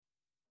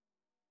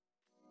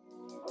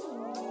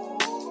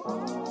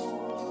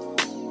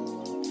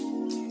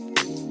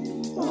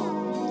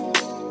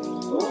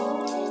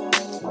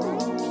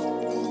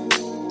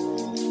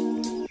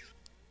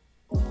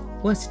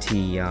What's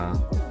tea, y'all?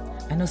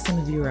 I know some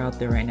of you are out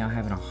there right now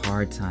having a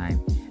hard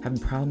time, having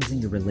problems in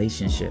your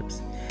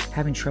relationships,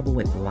 having trouble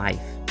with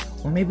life.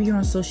 Or maybe you're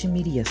on social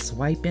media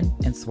swiping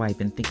and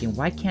swiping, thinking,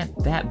 why can't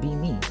that be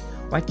me?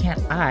 Why can't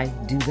I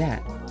do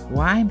that?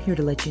 Well, I'm here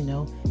to let you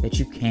know that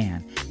you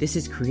can. This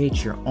is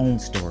Create Your Own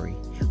Story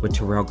with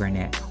Terrell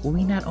Garnett, where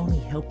we not only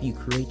help you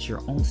create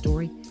your own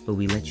story, but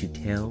we let you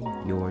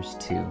tell yours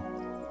too.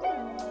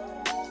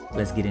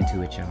 Let's get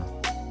into it, y'all.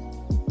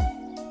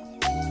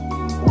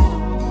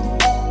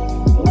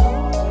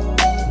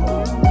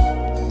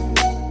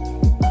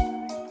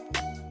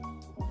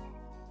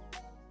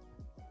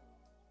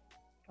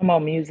 Come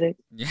on, music.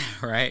 Yeah,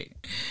 right.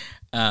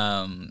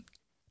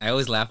 I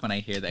always laugh when I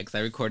hear that because I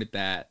recorded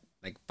that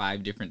like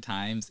 5 different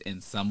times,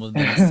 and some of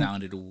them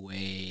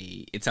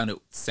it sounded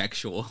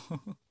sexual.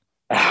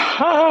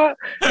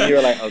 And you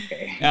were like,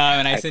 okay,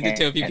 And I I sent it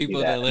to a few can't do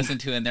people to that. listen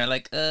to, and they're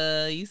like,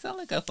 you sound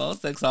like a phone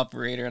sex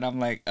operator," and I'm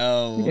like,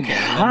 "Oh,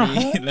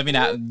 okay, let me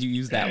not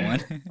use that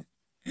one."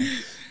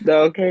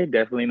 Okay,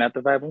 definitely not the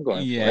vibe I'm going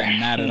for. Yeah,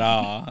 not at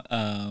all.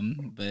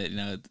 But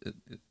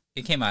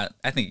it came out.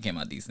 I think it came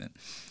out decent.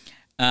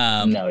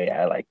 Um, No,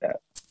 yeah, I like that.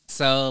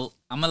 so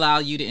I'm gonna allow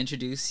you to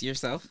introduce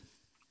yourself.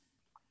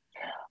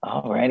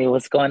 Alrighty,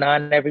 what's going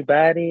on,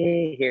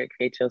 everybody? Here at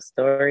Create Your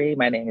Story.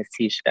 My name is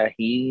T.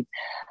 Shaheed.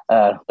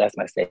 That's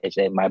my stage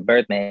name. My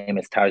birth name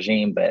is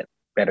Tajim, but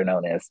better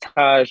known as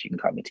Taj. You can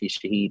call me T.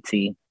 Shaheed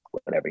T.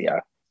 Whatever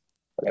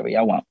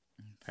y'all want.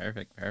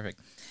 Perfect,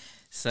 perfect.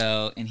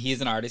 So, and he's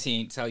an artist. He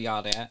ain't tell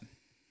y'all that.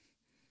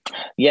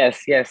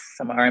 Yes,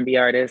 I'm an R&B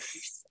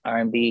artist,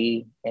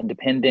 R&B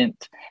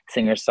independent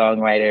singer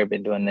songwriter.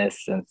 Been doing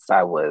this since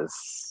I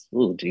was,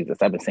 oh Jesus,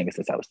 I've been singing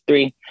since I was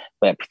 3,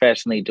 but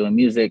professionally doing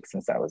music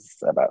since I was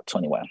about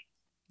 21.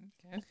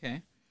 Okay,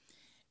 okay.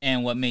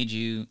 And what made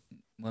you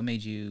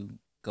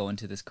go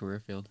into this career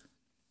field?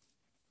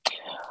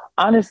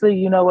 Honestly,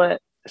 you know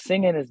what?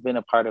 Singing has been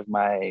a part of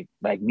my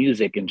like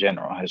music in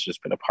general has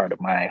just been a part of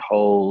my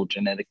whole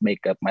genetic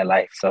makeup, my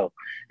life. So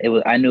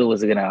I knew it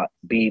was gonna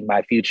be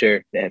my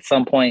future at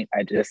some point.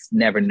 I just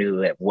never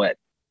knew at what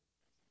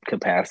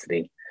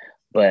capacity.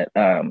 But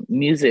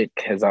music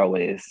has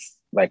always,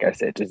 like I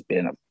said, just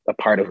been a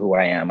part of who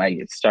I am. I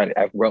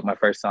wrote my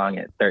first song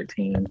at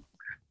 13.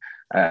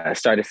 I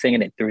started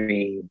singing at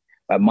 3.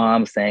 My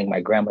mom sang,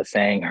 my grandma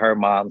sang, her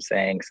mom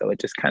sang. So it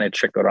just kind of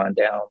trickled on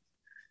down.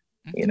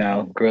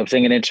 Okay. Grew up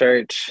singing in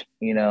church,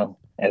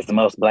 as the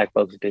most Black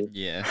folks do.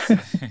 Yes.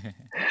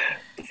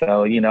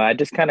 So, I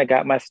just kind of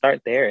got my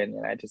start there, and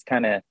then I just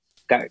kind of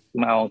got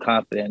my own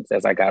confidence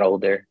as I got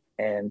older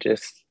and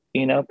just,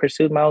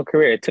 pursued my own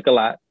career. It took a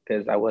lot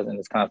because I wasn't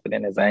as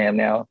confident as I am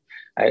now.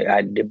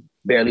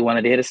 Barely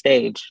wanted to hit a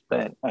stage,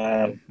 but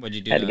What'd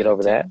you do had to get to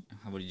over take? that.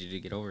 What did you do to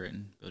get over it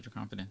and build your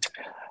confidence?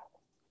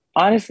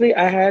 Honestly,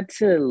 I had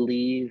to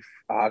leave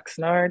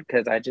Oxnard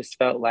because I just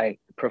felt like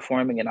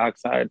performing in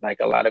Oxnard, like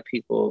a lot of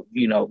people,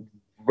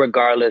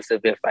 regardless of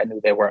if I knew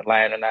they weren't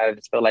lying or not, I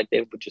just felt like they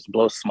would just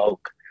blow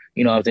smoke,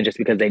 what I'm Mm-hmm. saying, just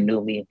because they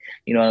knew me,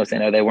 what I'm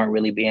saying, or they weren't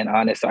really being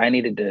honest. So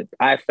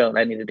I felt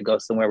I needed to go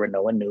somewhere where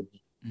no one knew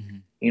me, Mm-hmm.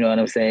 you know what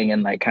I'm saying,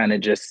 and like kind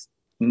of just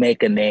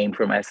make a name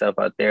for myself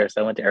out there.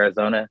 So I went to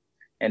Arizona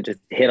and just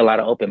hit a lot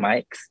of open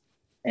mics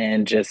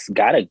and just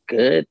got a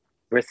good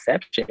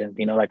reception.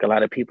 Like a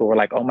lot of people were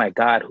like, "Oh my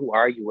God, who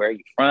are you? Where are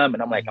you from?"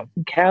 And I'm like, "I'm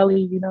from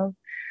Cali."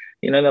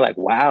 They're like,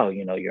 "Wow,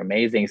 you're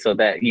amazing." So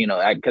that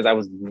because I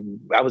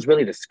was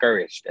really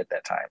discouraged at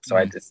that time. So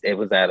Mm-hmm. it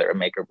was either a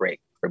make or break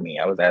for me.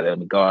 I was either let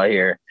me go out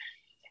here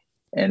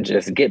and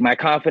just get my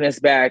confidence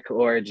back,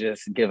 or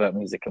just give up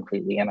music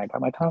completely. And I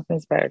got my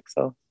confidence back.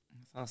 So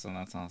That's awesome.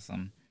 That's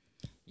awesome.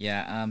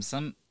 Yeah.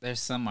 There's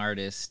some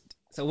artists.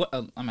 So what?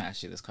 I'm gonna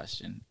ask you this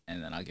question,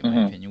 and then I'll give my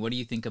mhm. opinion. What do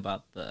you think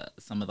about the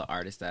some of the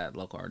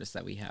local artists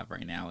that we have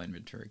right now in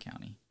Ventura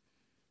County?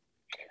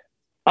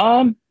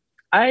 um,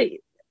 I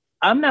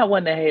I'm not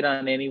one to hate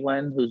on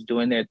anyone who's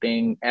doing their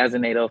thing as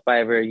an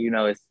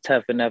 805er. It's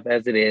tough enough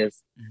as it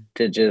is Mm-hmm.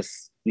 to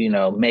just,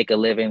 make a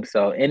living.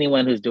 So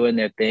anyone who's doing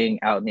their thing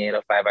out in the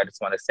 805, I just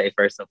want to say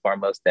first and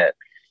foremost that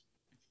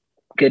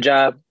good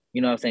job.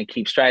 You know what I'm saying?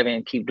 Keep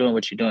striving, keep doing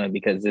what you're doing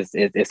because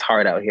it's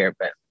hard out here.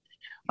 But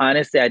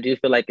honestly, I do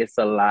feel like it's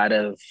a lot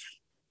of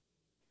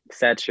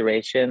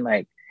saturation.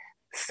 Like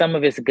some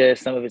of it's good,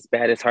 some of it's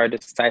bad. It's hard to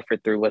decipher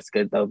through what's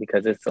good though,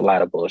 because it's a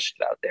lot of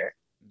bullshit out there.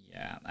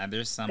 Yeah.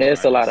 There's some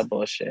It's a lot artists. of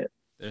bullshit.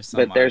 There's some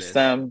But there's artists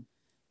some,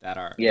 that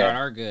are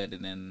yeah, good,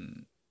 and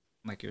then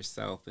like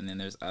yourself, and then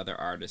there's other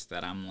artists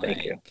that I'm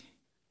thank you. like,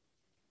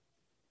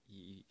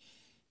 you,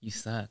 you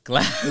suck.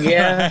 like,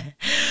 Yeah,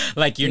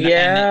 like you're not, and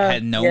it yeah,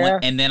 had no one. yeah.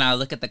 And then I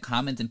look at the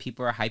comments, and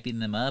people are hyping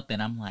them up,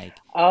 and I'm like,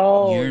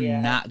 Oh, you're yeah,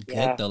 not good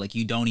yeah, though. Like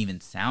you don't even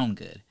sound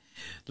good.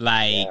 yeah.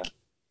 Like,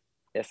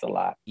 It's a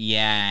lot.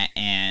 yeah,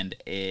 and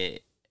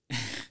it.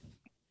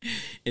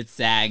 It's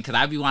sad because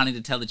I'd be wanting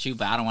to tell the truth,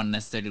 but I don't want to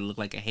necessarily look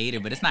like a hater.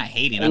 But it's not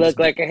hating. I'm Look just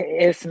like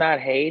it's not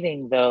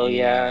hating though,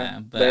 yeah. yeah.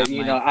 But But I'm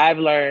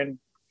like,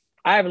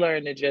 I've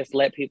learned to just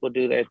let people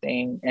do their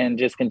thing and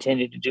just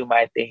continue to do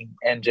my thing,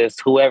 and just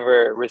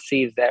whoever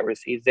receives that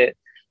receives it.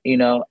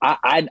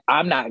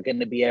 I'm not going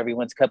to be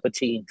everyone's cup of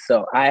tea.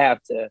 So I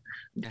have to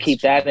That's keep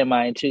true. that in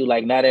mind too.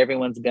 Like not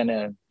everyone's going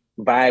to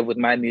vibe with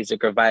my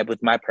music or vibe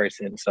with my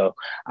person. So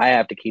I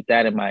have to keep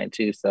that in mind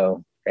too.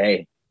 So,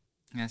 hey,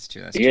 That's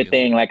true. That's do your true.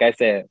 thing, like I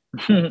said.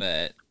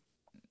 But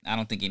I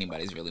don't think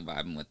anybody's really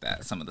vibing with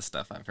that. Some of the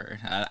stuff I've heard.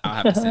 I'll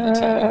have to send it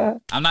to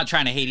you. I'm not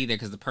trying to hate either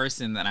because the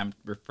person that I'm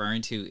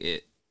referring to,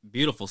 it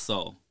beautiful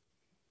soul,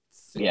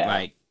 Yeah,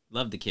 like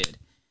love the kid,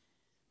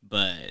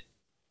 but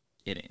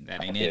that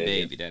I ain't it, feel you.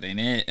 baby. That ain't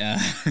it.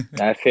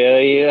 I feel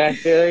you. I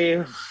feel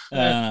you.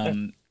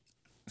 Um.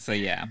 So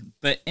yeah,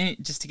 but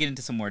just to get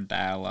into some more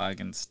dialogue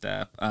and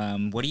stuff.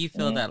 What do you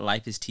feel Mm. that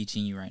life is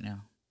teaching you right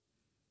now?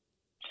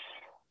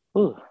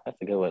 Ooh, that's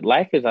a good one.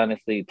 Life is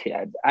honestly,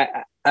 at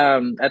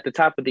the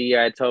top of the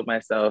year, I told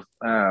myself,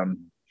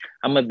 I'm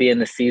gonna be in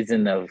the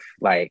season of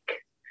like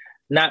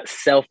not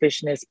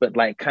selfishness, but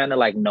like kind of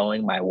like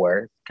knowing my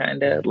worth.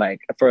 Kind of Mm. like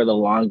for the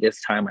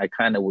longest time, I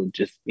kind of would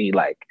just be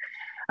like,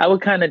 I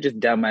would kind of just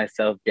dumb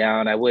myself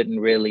down. I wouldn't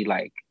really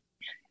like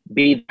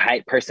be the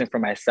hype person for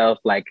myself,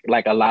 like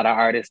a lot of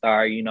artists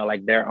are,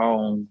 like their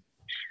own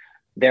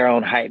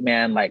hype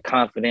man, like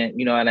confident.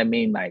 You know what I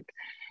mean? Like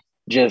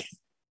just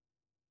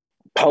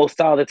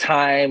post all the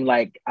time.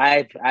 Like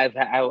I would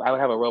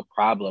have a real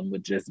problem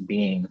with just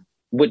being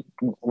with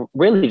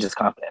really just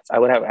confidence. I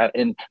would have,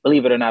 and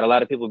believe it or not, a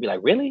lot of people would be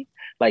like, "Really?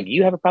 Like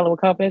you have a problem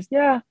with confidence?"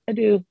 Yeah, I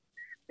do,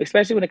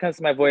 especially when it comes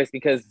to my voice,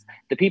 because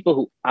the people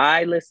who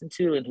I listen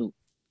to and who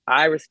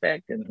I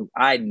respect and who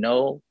I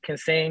know can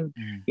sing,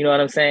 Mm. you know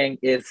what I'm saying?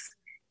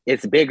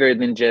 It's bigger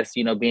than just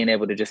being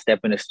able to just step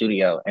in the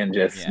studio and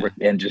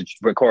Yeah. just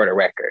record a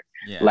record.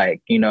 Yeah.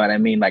 Like you know what I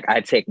mean? Like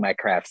I take my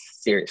craft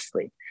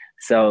seriously.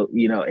 So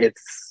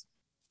it's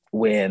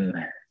when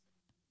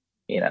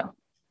you know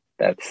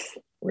that's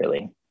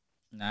really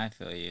No, I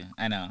feel you.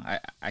 I know.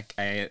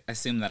 I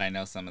assume that I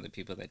know some of the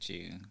people that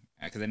you,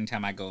 because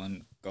anytime I go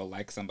and go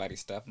like somebody's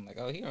stuff, I'm like,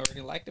 oh, he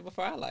already liked it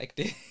before I liked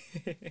it.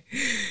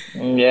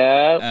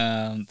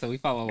 yeah, So we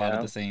follow a lot of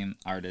yeah. the same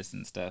artists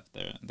and stuff.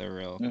 They're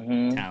real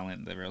Hmm.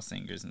 talent, the real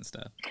singers and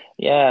stuff.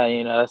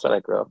 Yeah, that's what I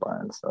grew up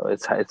on. So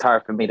it's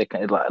hard for me to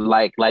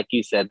like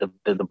you said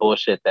the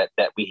bullshit that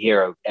we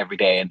hear of every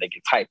day and that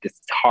gets hyped.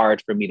 It's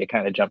hard for me to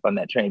kind of jump on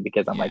that train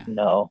because I'm like, Yeah.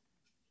 no,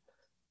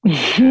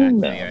 Yeah, I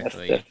feel you. no, I that's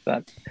feel you. that's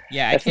not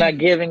Yeah, I that's not can.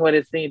 giving what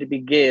it seemed to be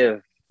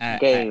I I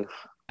gave.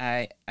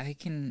 I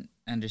can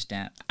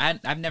understand.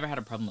 I've never had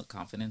a problem with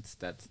confidence.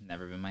 That's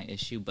never been my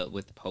issue. But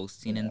with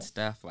posting and Yeah,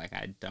 stuff, like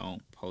I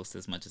don't post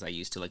as much as I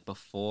used to. Like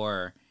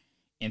before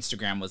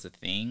Instagram was a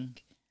thing,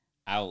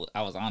 I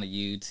was on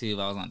YouTube.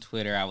 I was on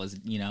Twitter. I was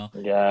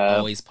yeah,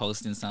 always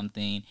posting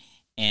something.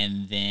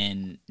 And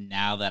then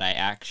now that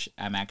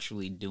I'm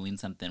actually doing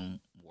something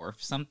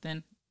worth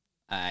something,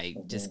 I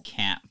hmm, just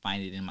can't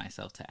find it in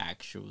myself to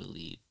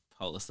actually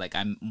post. Like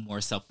I'm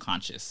more self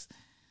conscious.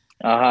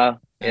 uh-huh.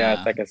 Yeah, it's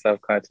Uh, like a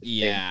self-conscious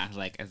thing. yeah,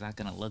 like is that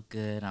gonna look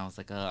good? I was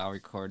like, oh, I'll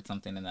record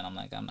something, and then I'm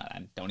like, I'm not.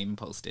 I don't even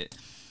post it.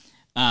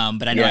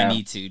 But I know I Yeah.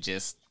 need to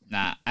just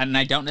not, and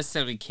I don't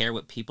necessarily care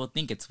what people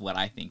think. It's what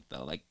I think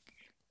though. Like,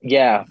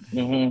 Yeah,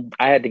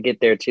 I had to get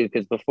there too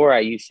because before I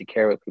used to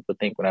care what people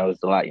think when I was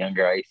a lot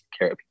younger. I used to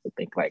care what people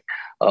think, like,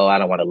 oh, I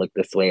don't want to look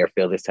this way or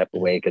feel this type of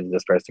way because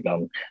this person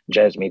gonna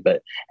judge me.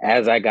 But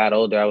as I got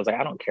older, I was like,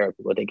 I don't care what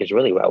people think. It's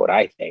really about what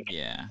I think.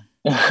 yeah,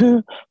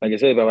 Like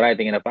it's really about what I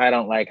think. And if I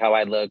don't like how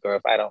I look or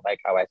if I don't like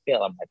how I feel,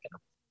 I'm not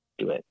gonna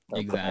do it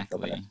or put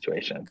myself in that exactly.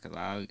 situation.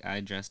 Because I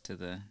dress to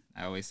the.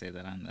 I always say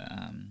that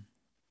I'm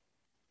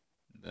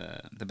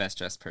the best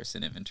dressed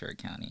person in Ventura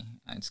County.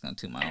 I'm just gonna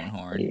toot my own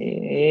horn.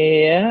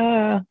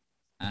 Yeah,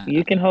 Uh,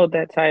 you can hold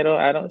that title.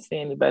 I don't see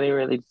anybody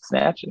really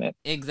snatching it.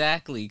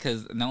 Exactly,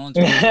 because no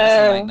one's really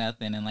dressing like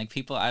nothing, and like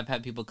people, I've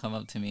had people come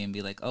up to me and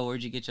be like, "Oh,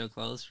 where'd you get your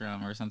clothes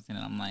from?" or something,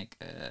 and I'm like,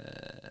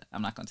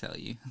 I'm not gonna tell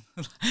you,"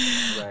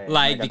 Right.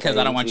 I'm not like gonna tell because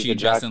I don't you so want you you could jock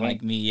dressing me.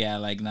 like me. Yeah,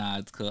 like nah,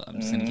 it's cool. I'm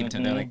just gonna keep it to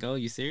them. They're Mm-hmm. like, "Oh,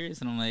 you serious?"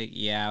 And I'm like,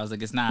 "Yeah." I was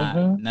like, "It's not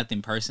Mm-hmm.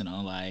 nothing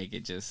personal. Like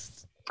it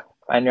just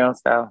Find your own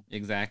style.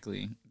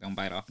 exactly don't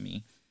bite off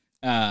me."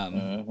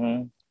 Um,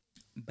 Mm-hmm.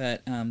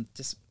 but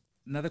just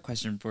another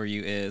question for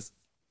you is,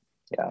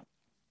 Yeah.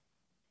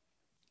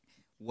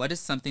 what is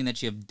something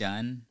that you have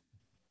done,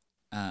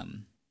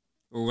 um,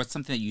 or what's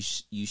something that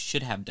you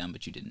should have done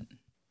but you didn't?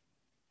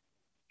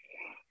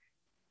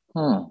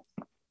 Hmm.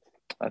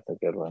 That's a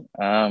good one.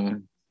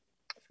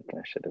 Something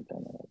I should have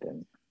done that I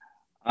didn't.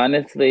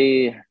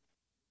 Honestly,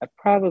 I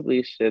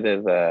probably should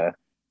have.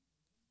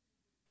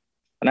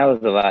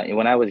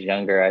 When I was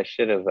younger, I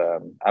should have.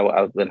 I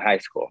was in high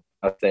school.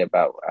 I would say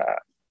about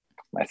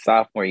my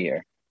sophomore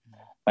year.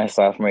 My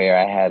sophomore year,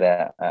 I had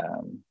a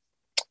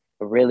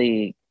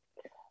really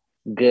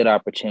good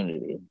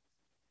opportunity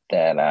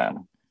that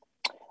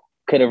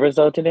could have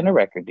resulted in a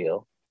record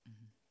deal.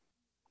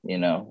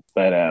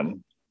 But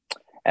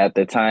at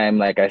the time,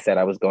 like I said,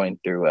 I was going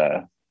through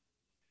a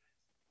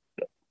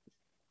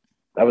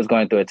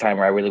time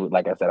where I really,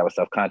 like I said, I was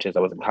self conscious. I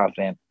wasn't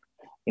confident.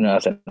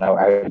 So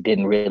I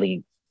didn't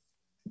really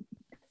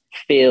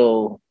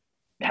feel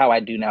how I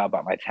do now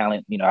about my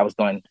talent.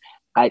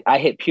 I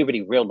hit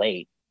puberty real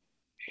late.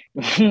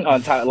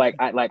 On top,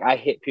 I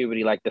hit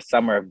puberty like the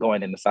summer of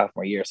going into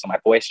sophomore year, so my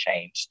voice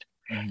changed.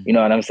 Mm-hmm. You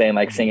know what I'm saying?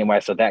 Like Mm-hmm. singing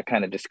wise, so that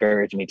kind of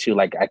discouraged me too.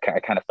 Like I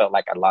kind of felt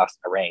like I lost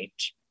my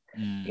range.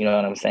 You Mm. know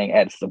what I'm saying?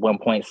 At one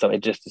point, so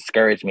it just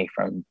discouraged me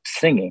from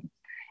singing,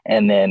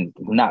 and then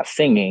not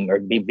singing or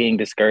being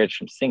discouraged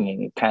from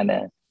singing, it kind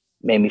of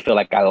made me feel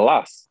like I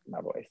lost my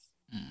voice.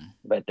 Mm.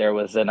 But there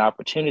was an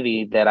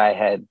opportunity that I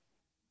had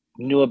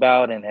knew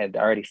about and had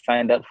already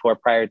signed up for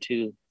prior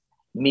to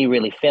me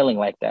really feeling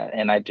like that,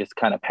 and I just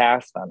kind of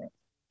passed on it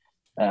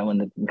when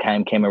the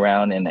time came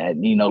around. And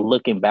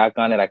looking back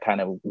on it, I kind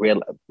of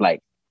real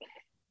like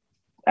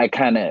I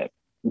kind of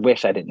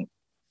wish I didn't.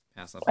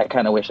 Pass up I on it.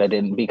 kind of Yeah. wish I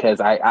didn't, because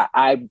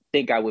I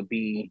think I would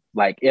be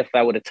like, if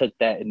I would have took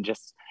that and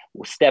just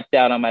stepped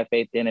out on my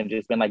faith then and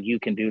just been like, you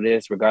can do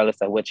this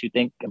regardless of what you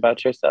think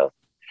about yourself.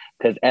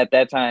 Because at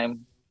that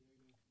time,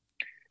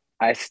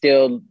 I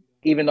still,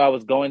 even though I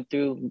was going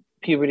through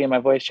puberty and my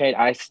voice changed,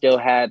 I still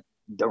had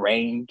the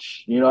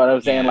range. You know what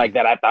I'm saying? Yeah. Like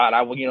that I thought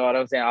I would, you know what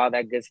I'm saying? All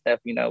that good stuff.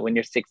 When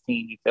you're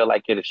 16, you feel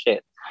like you're the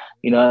shit.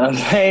 You know what I'm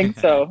saying?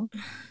 So so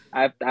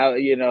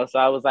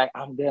I was like,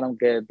 I'm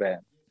good. But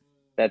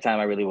that time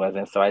I really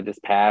wasn't. So I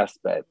just passed.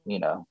 But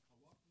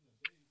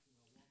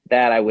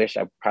that I wish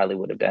I probably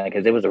would have done,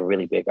 because it was a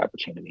really big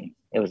opportunity.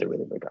 It was a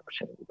really big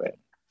opportunity. But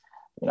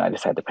I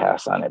just had to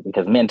pass on it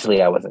because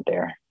mentally I wasn't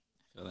there.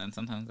 So then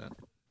sometimes that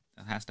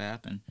has to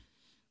happen.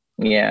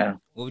 Yeah.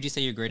 What would you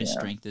say your greatest Yeah.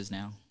 strength is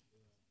now?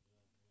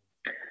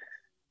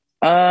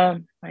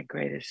 My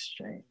greatest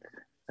strength.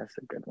 That's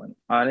a good one.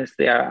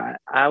 Honestly,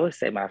 I would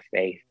say my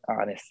faith.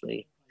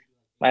 Honestly,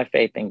 my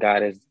faith in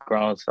God has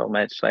grown so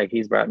much. Like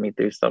He's brought me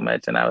through so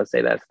much, and I would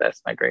say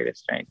that's my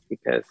greatest strength,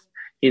 because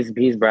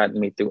He's brought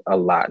me through a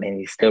lot, and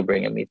He's still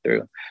bringing me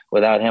through.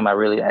 Without Him, I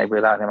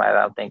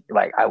don't think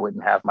like I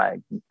wouldn't have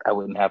my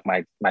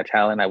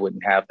talent. I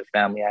wouldn't have the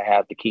family I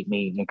have to keep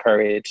me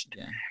encouraged.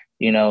 Yeah.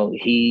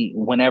 He,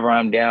 whenever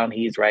I'm down,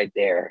 he's right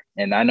there.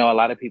 And I know a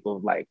lot of people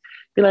like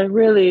be like,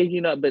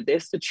 really, but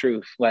it's the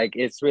truth. Like,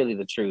 it's really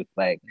the truth.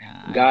 Like,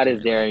 Yeah, I God can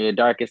is there relate. in your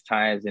darkest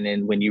times, and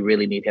then when you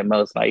really need Him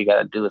most, all you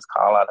gotta do is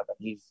call on Him, and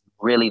He's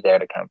really there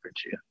to comfort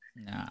you.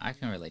 No, I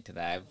can relate to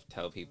that. I've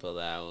tell people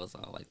that I was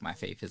all like, my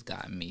faith has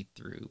gotten me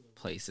through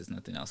places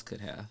nothing else could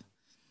have.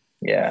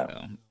 Yeah,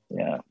 So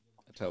yeah.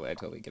 I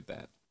totally get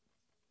that.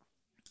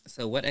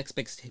 So what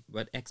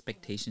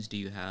expectations do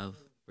you have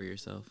for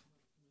yourself?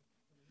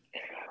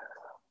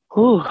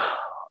 Whew.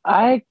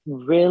 I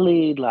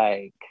really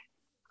like.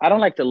 I don't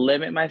like to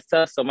limit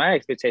myself, so my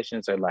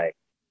expectations are like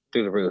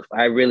through the roof.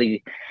 I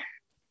really,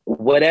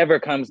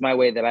 whatever comes my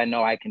way that I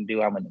know I can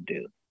do, I'm gonna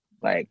do.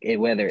 Like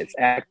whether it's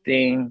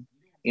acting,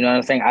 you know what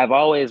I'm saying? I've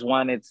always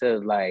wanted to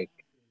like.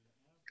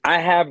 I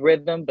have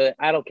rhythm, but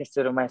I don't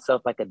consider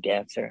myself like a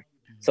dancer.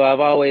 So I've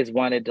always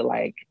wanted to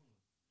like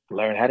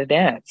learn how to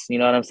dance. You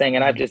know what I'm saying?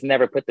 And I've Mm-hmm. just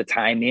never put the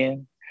time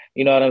in.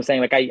 You know what I'm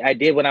saying? Like I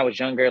did when I was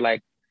younger,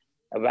 like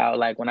about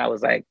like when I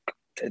was like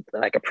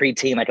a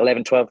preteen, like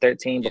 11, 12,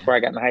 13, Yeah. before I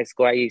got into high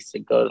school. I used to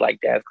go to like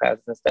dance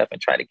classes and stuff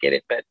and try to get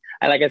it. But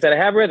like I said, I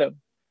have rhythm,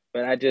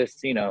 but I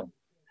just,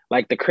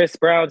 like the Chris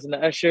Browns and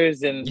the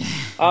Ushers and Yeah.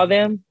 all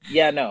them.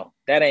 Yeah, no,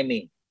 that ain't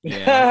me.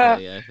 Yeah, I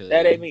feel That you. I feel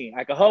ain't you. me.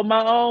 I can hold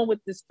my own with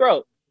this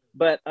throat,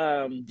 but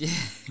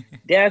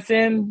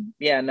dancing,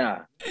 yeah, nah.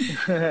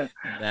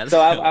 That's So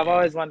I've hilarious.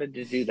 always wanted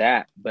to do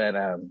that, but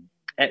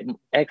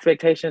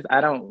expectations,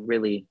 I don't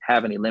really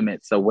have any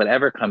limits. So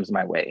whatever comes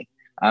my way,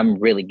 I'm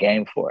really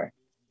game for.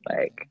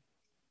 Like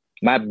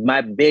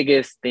my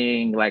biggest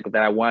thing like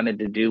that I wanted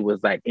to do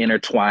was like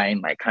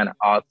intertwine like kind of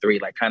all three,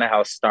 like kind of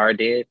how Star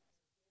did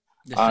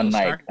The show on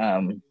like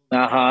Star.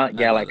 I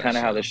yeah, love like that kind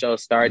of how the show. show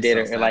Star I'm did,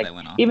 so or sad like that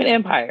went off. even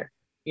Empire,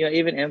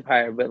 even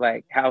Empire, but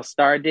like how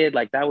Star did,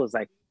 like that was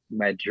like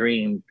my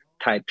dream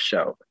type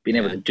show, being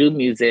able Yeah. to do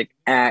music,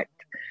 act,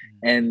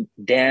 and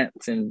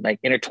dance and like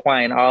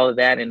intertwine all of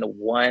that into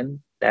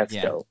one. That's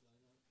Yeah. dope.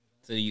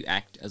 So you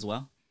act as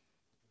well?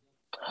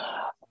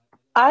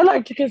 I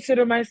like to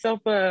consider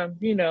myself a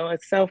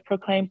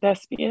self-proclaimed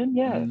thespian.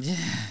 Yes,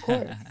 of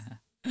course.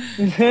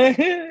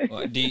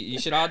 Well, you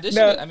should audition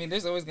No, it. I mean,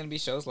 there's always going to be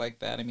shows like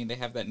that. I mean, they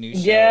have that new show,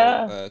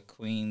 yeah,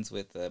 Queens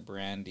with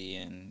Brandy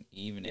and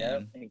yep, Evening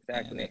and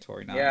exactly.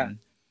 Tori Yeah,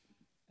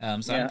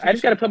 Naughton. So I'm yeah. I pretty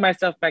just got sure, to put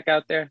myself back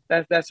out there.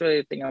 That's really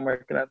the thing I'm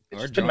working on. or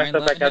Just put join myself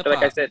Love back and out Hip there.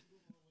 Like I Hop. said,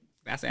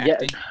 That's yeah.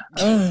 acting.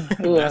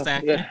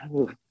 That's Yeah.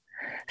 acting.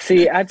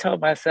 See, I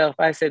told myself,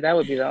 I said that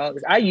would be the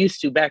only. I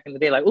used to back in the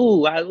day, like,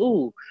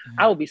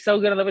 I would be so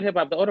good at Love and Hip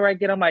Hop. The older I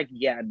get, I'm like,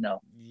 yeah,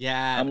 no.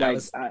 Yeah, I'm like,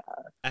 I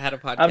had a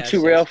I'm podcast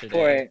too real for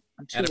yesterday. it.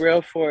 I'm I had too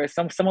real for it.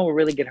 Someone will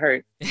really get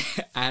hurt.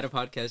 I had a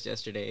podcast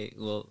yesterday.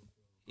 Well,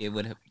 it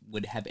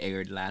would have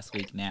aired last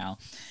week now.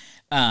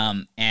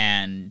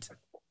 And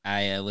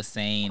I was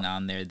saying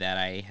on there that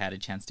I had a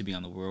chance to be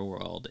on the Real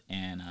World,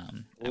 and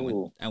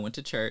Ooh, I went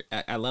to church.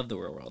 I love the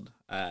Real World.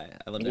 I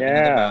loved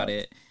everything about yeah.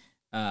 it.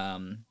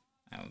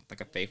 I was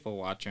like a faithful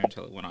watcher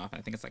until it went off.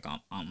 I think it's like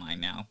online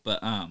now. But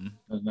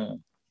Hmm.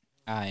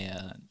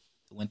 I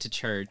went to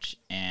church,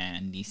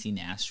 and Niecy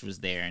Nash was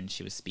there, and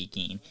she was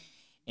speaking,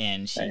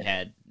 and she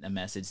had a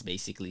message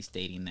basically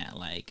stating that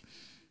like,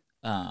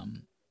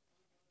 um,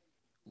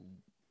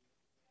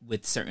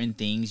 with certain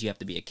things you have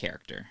to be a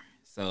character.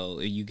 So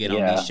you get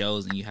on these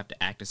shows and you have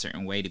to act a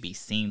certain way to be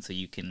seen, so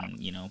you can,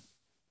 you know,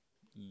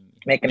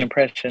 make an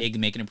impression.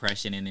 Make an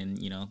impression, and then,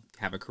 you know,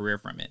 have a career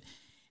from it.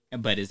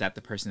 But is that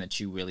the person that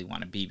you really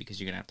want to be? Because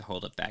you're gonna have to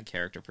hold up that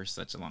character for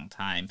such a long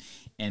time.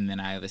 And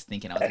then I was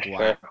thinking, I was like,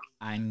 wow,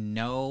 I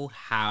know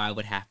how I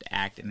would have to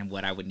act and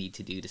what I would need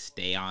to do to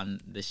stay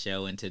on the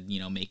show and to, you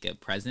know, make a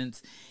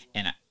presence.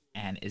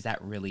 And is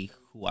that really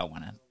who I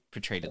want to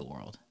portray to the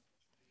world?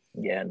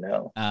 Yeah,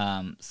 no.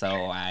 So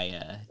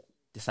I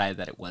decided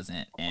that it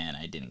wasn't, and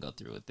I didn't go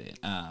through with it.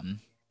 And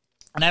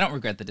I don't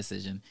regret the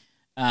decision.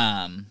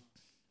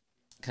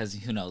 Because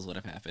who knows what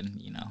have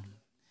happened, you know?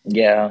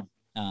 Yeah.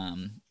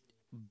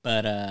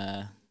 But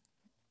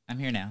I'm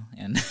here now,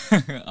 and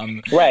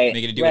I'm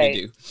making it do what it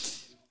do.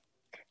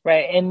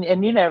 Right,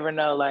 and you never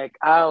know. Like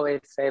I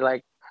always say,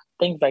 like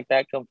things like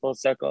that come full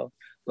circle.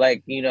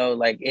 Like, you know,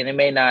 like, and it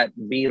may not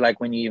be like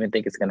when you even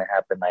think it's gonna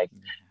happen. Like,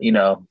 you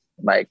know,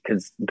 like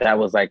because that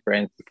was like for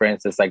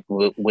instance, like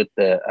with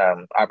the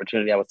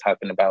opportunity I was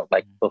talking about,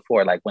 like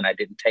before, like when I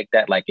didn't take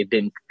that, like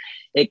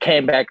it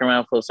came back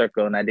around full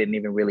circle, and I didn't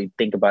even really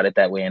think about it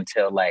that way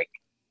until like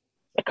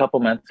a couple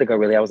months ago.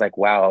 Really, I was like,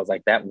 wow, I was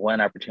like, that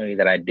one opportunity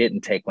that I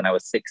didn't take when I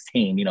was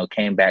 16, you know,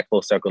 came back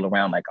full circle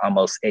around like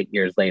almost 8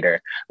 years later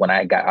when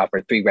I got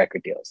offered 3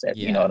 record deals.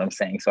 You know what I'm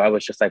saying? So I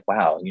was just like,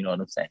 wow, you know what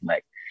I'm saying?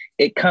 Like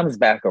it comes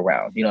back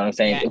around, you know what I'm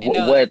saying?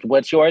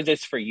 What's yours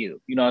is for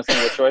you. You know what I'm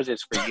saying? What's yours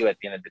is for you at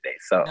the end of the day.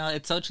 So no,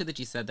 it's so true that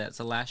you said that.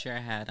 So last year I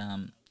had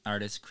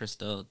artist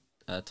Crystal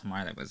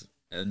Tamar, that was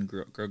in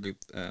girl group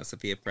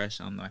Sophia Fresh,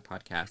 on my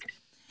podcast.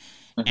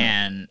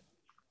 And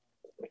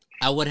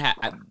I would have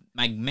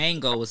my main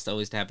goal was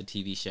always to have a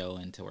TV show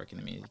and to work in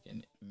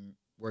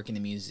the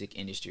music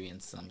industry in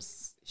some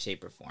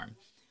shape or form.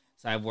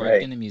 So I've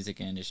worked in the music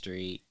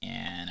industry,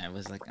 and I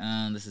was like,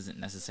 this isn't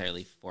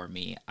necessarily for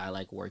me. I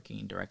like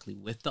working directly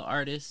with the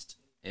artist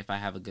if I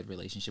have a good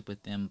relationship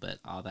with them, but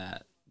all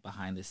that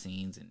behind the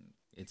scenes, and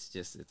it's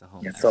a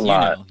whole mess. A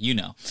lot. You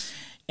know.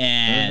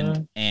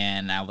 And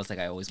I was like,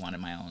 I always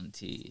wanted my own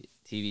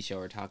TV show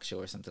or talk show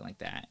or something like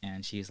that.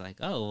 And she's like,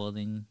 oh, well,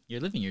 then you're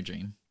living your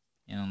dream.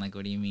 And I'm like,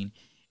 what do you mean?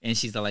 And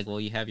she's like,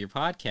 well, you have your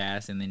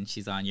podcast, and then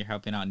you're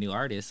helping out new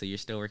artists, so you're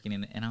still working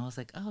in it. And I was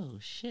like, oh,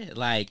 shit.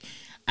 Like,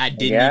 I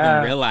didn't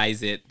even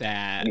realize it,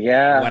 that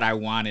what I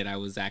wanted, I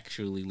was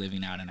actually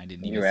living out, and I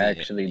didn't even see it. You're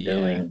actually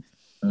doing.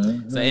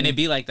 So, and it'd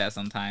be like that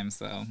sometimes,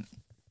 so.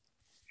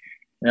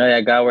 No,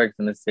 yeah, God works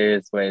in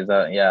mysterious ways.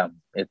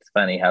 It's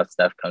funny how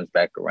stuff comes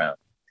back around.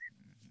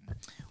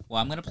 Well,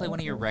 I'm going to play one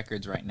of your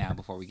records right now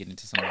before we get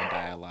into some more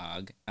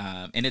dialogue.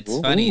 And it's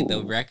funny,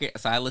 the record,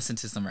 so I listened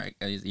to some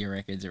your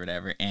records or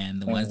whatever,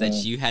 and the ones that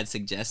you had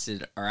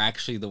suggested are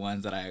actually the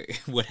ones that I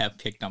would have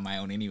picked on my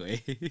own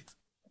anyway.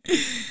 So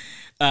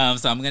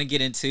I'm going to get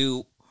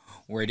into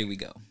Where Do We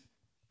Go?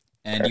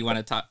 And do you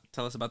want to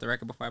tell us about the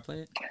record before I play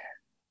it?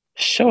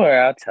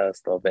 Sure, I'll tell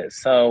us a little bit.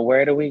 So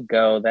Where Do We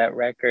Go? That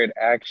record,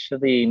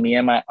 actually, me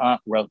and my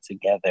aunt wrote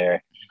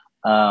together.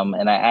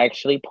 And I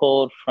actually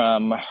pulled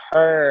from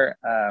her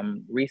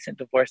recent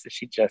divorce that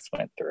she just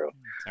went through.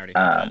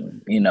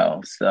 You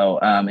know, so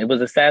it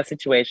was a sad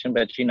situation,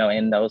 but you know,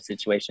 in those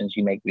situations,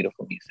 you make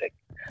beautiful music.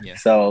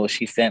 Yes. So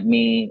she sent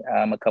me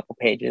a couple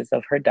pages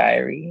of her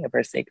diary, of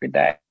her sacred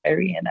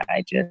diary, and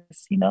I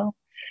just, you know,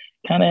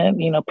 kind of,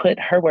 you know, put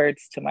her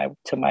words to my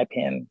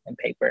pen and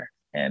paper,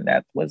 and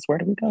that was Where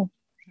Do We Go?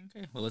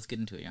 Okay, well, let's get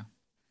into it, yeah.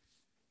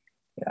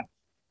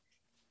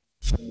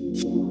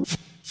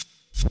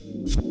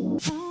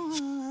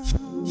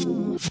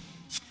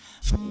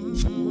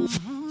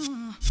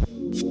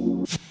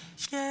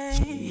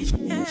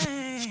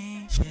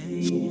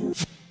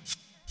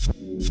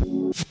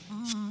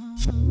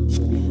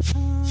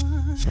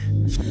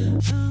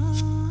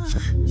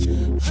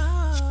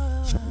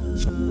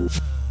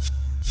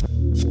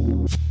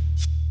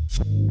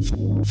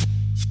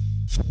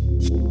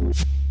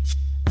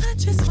 I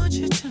just want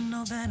you to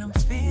know that I'm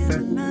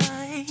feeling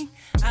like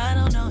I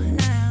don't know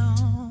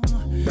how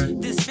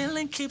this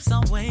feeling keeps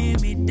on weighing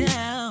me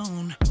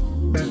down.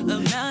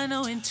 Of not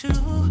knowing to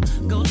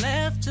go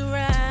left or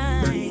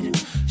right.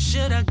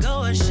 Should I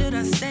go or should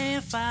I stay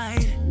and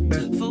fight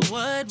for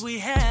what we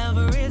have,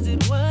 or is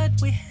it what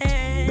we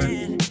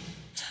had?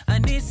 I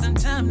need some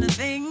time to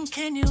think.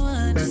 Can you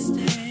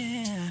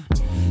understand?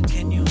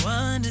 Can you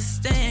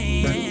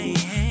understand?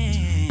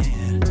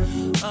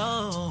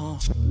 Oh,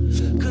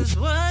 'cause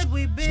what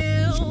we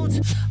built,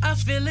 I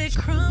feel it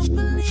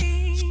crumbling.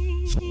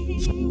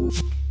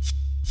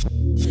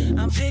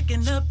 I'm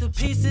picking up the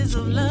pieces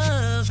of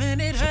love,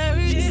 and it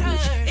hurts.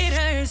 It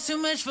hurts too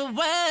much for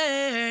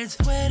words.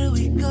 Where do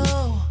we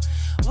go?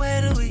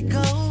 Where do we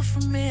go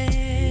from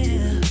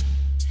here?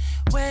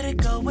 Where to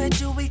go? Where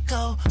do we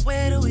go?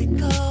 Where do we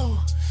go?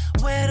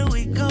 Where do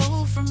we go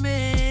from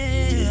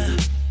here?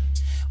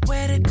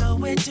 Where to go?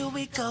 Where do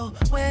we go?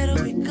 Where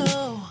do we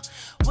go?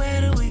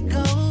 Where do we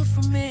go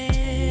from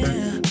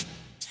here?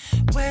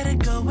 Where to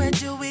go? Where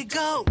do we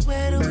go?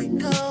 Where do we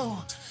go?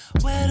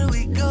 Where do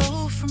we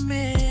go from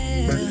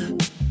here?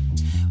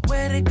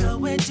 Where to go?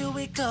 Where do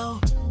we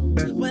go?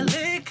 Well,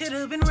 it could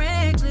have been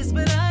reckless,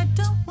 but I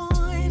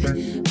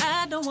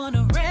don't want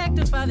to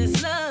rectify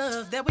this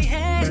love that we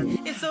had.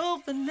 It's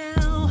over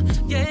now.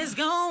 Yeah, it's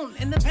gone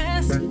in the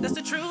past. That's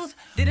the truth.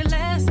 Did it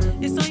last?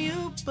 It's on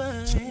you,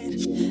 but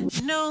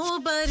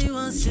nobody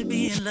wants to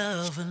be in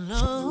love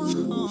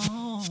alone.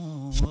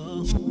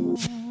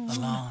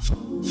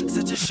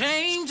 Such a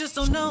shame, just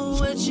don't know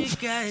what you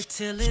got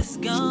till it's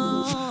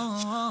gone.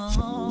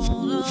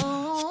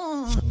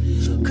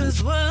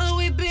 Cause what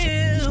we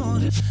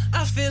build,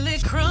 I feel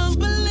it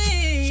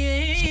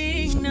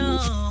crumbling. No,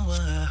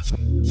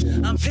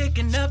 I'm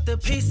picking up the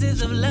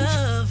pieces of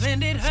love,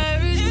 and it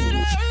hurts.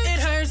 It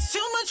hurts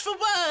too much for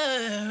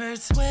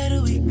words. Where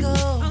do we go?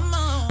 Come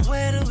on,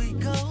 where do we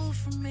go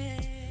from here?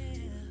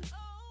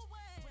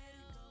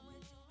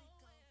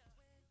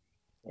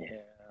 Yeah.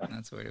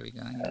 That's where do we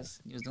go.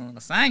 He was doing a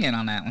little singing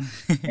on that one.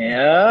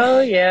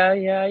 yeah.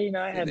 You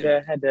know, I had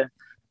to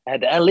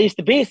unleash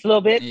the beast a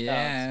little bit.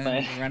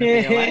 Yeah,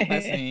 running for your life, I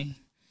see.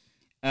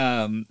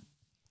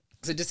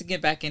 So just to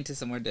get back into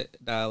some more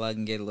dialogue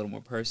and get a little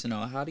more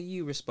personal, how do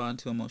you respond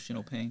to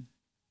emotional pain?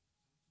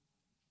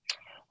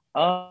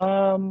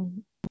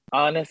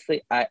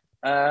 Honestly,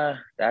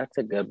 that's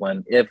a good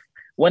one.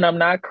 When I'm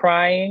not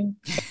crying,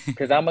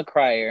 because I'm a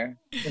crier,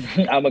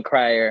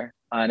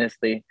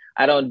 honestly.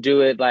 I don't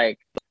do it like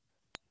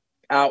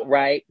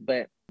outright,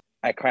 but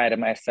I cry to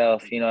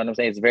myself. You know what I'm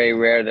saying? It's very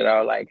rare that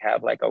I'll like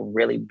have like a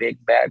really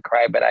big bad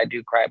cry, but I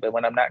do cry. But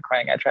when I'm not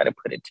crying, I try to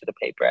put it to the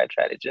paper. I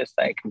try to just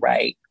like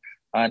write,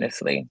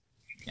 honestly.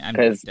 Yeah, I'm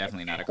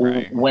definitely not a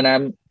crier.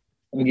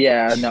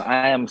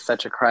 I am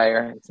such a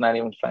crier. It's not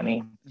even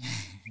funny.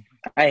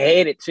 I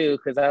hate it too,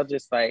 because I'll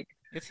just like,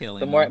 it's healing.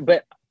 The more,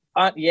 but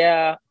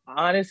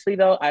honestly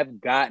though, I've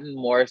gotten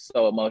more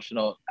so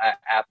emotional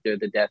after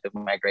the death of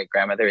my great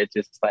grandmother. It's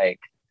just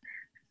like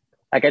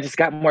I just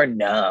got more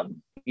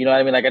numb. You know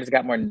what I mean? Like I just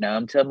got more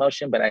numb to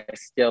emotion, but I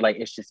still like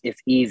it's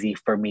easy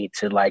for me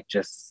to like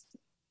just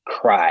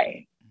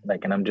cry.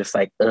 Like, and I'm just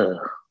like, ugh.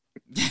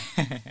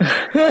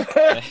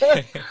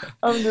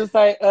 I'm just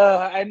like,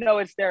 I know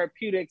it's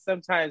therapeutic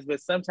sometimes, but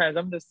sometimes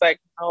I'm just like,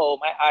 oh,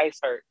 my eyes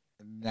hurt.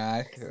 Nah,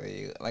 I feel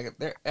you. Like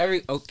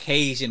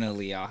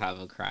occasionally I'll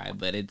have a cry,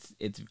 but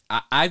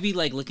I be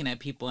like looking at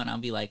people and I'll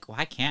be like,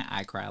 why can't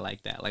I cry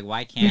like that? Like,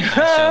 why can't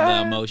I show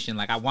the emotion?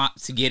 Like, I want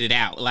to get it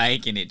out.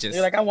 Like, and it just,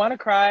 you're like, I want to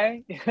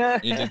cry.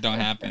 It just don't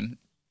happen.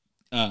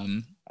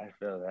 I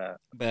feel that.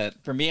 But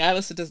for me, I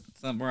listen to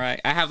some where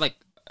I have like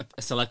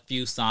a select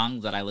few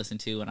songs that I listen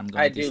to when I'm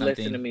going through something. I do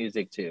listen to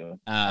music too.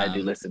 I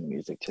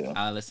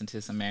listen to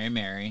some Mary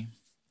Mary.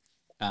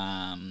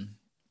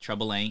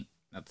 Trouble Ain't.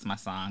 That's my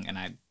song, and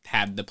I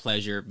had the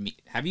pleasure.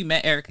 Have you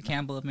met Erica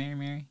Campbell of Mary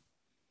Mary?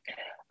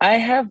 I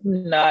have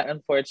not,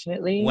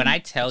 unfortunately. When I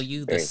tell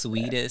you the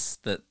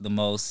sweetest, the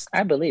most,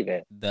 I believe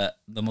it. The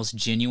most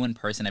genuine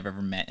person I've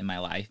ever met in my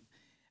life.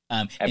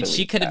 And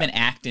she could have been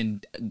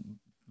acting,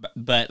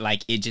 but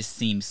like it just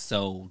seems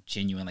so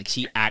genuine. Like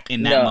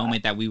in that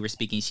moment that we were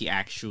speaking, she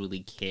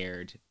actually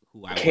cared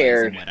who I was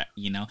and what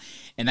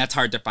and that's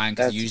hard to find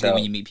because usually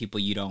when you meet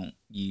people, you don't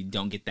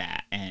get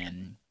that.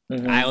 And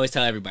I always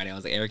tell everybody, I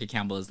was like, Erica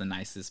Campbell is the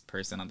nicest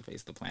person on the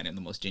face of the planet, and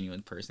the most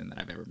genuine person that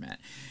I've ever met.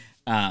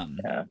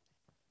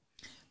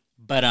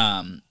 But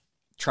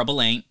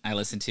Trouble Ain't I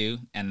listened to,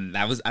 and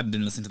I've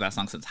been listening to that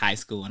song since high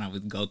school, and I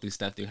would go through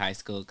stuff through high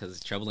school because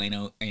Trouble ain't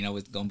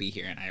always gonna be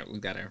here, and we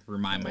gotta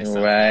remind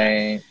myself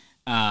that.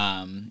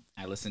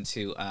 I listened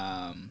to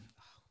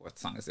what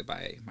song is it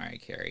by Mariah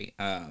Carey?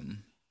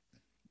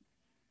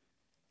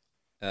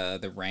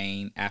 The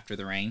Rain, After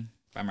the Rain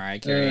by Mariah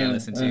Carey. I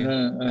listened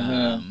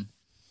to.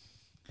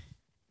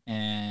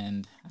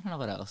 And I don't know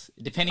what else.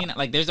 Depending,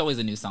 like, there's always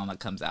a new song that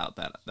comes out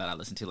that I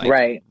listen to.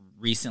 Like,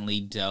 recently,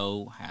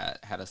 Doe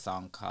had a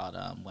song called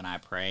 "When I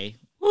Pray."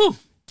 Woo!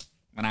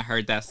 When I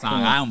heard that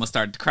song, I almost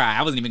started to cry.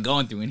 I wasn't even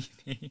going through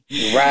anything.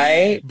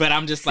 Right. But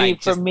I'm just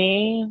for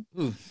me,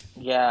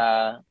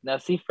 yeah. Now,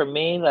 for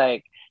me,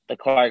 like the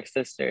Clark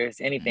sisters,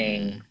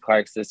 anything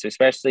Clark sisters,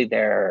 especially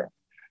their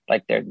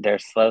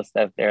slow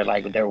stuff.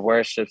 Their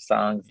worship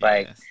songs,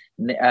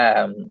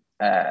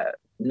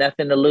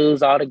 Nothing to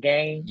Lose, All to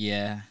Gain.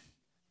 Yeah.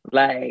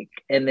 Like,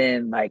 and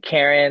then like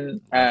Karen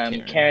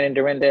and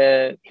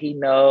Dorinda, He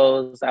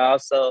Knows. I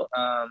also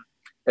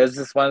there's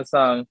this one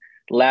song,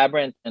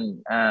 Labyrinth,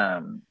 and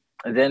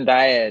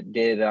Zendaya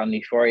did on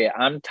Euphoria,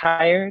 I'm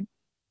Tired.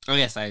 Oh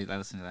yes, I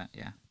listened to that.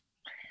 Yeah.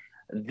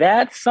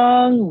 That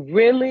song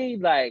really,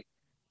 like,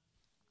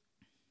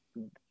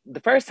 the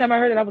first time I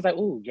heard it, I was like,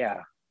 ooh,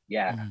 yeah,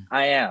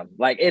 I am.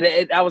 Like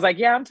it I was like,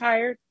 yeah, I'm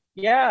tired.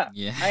 Yeah.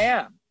 I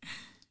am.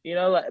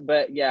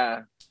 But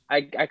yeah,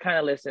 I kind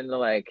of listen to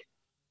like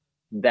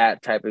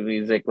that type of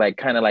music, like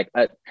kind of like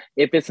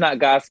if it's not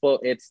gospel,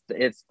 it's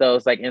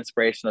those like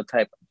inspirational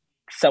type,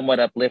 somewhat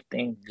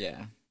uplifting.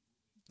 Yeah,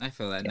 I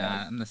feel that.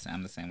 Nah, I'm the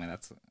same way.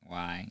 That's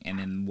why. And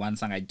then one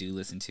song I do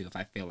listen to if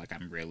I feel like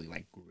I'm really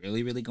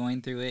really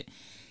going through it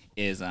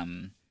is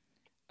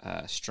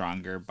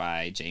Stronger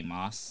by J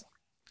Moss.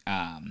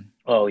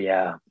 Oh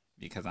yeah.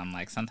 Because I'm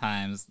like,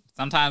 sometimes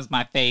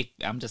my faith,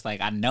 I'm just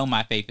like, I know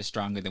my faith is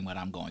stronger than what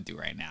I'm going through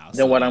right now.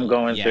 Than what I'm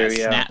going yeah, through,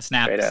 yeah.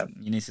 Snap.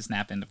 You need to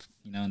snap into,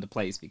 into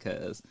place,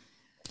 because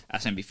I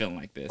shouldn't be feeling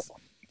like this.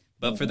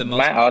 But for the most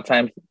my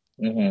all-time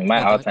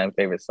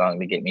favorite song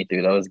to get me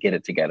through those "Get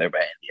It Together"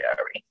 by India.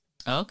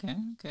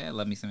 Okay, I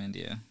love me some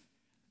India.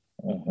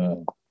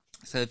 Mm-hmm.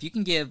 So if you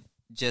can give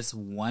just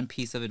one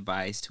piece of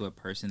advice to a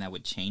person that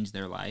would change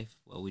their life,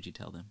 what would you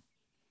tell them?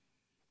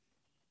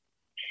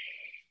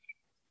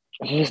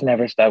 You just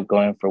never stop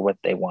going for what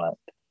they want.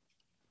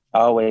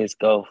 Always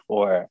go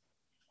for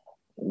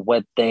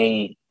what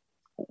they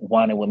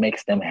want and what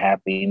makes them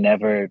happy.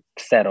 Never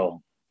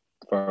settle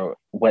for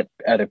what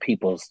other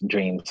people's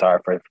dreams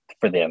are for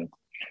them.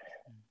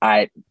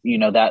 That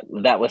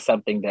was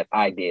something that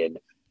I did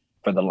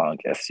for the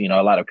longest. A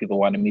lot of people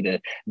wanted me to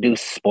do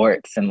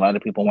sports, and a lot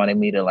of people wanted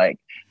me to like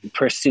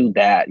pursue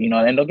that,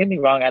 and don't get me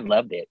wrong, I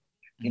loved it.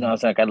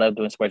 It's like I loved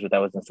doing sports, but that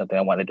wasn't something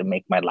I wanted to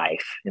make my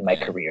life and my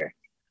career.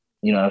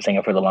 You know what I'm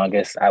saying? For the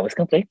longest, I was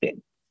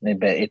conflicted. But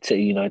it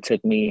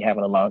took me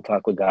having a long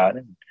talk with God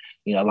and,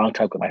 a long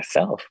talk with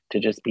myself to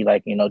just be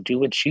like, do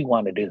what you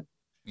want to do.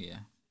 Yeah.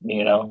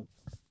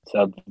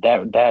 So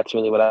that's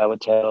really what I would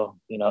tell,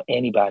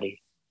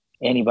 anybody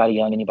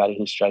young, anybody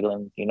who's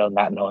struggling,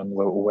 not knowing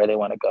where they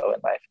want to go in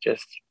life.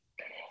 Just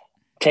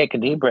take a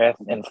deep breath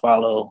and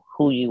follow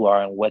who you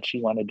are and what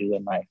you want to do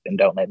in life, and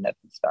don't let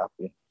nothing stop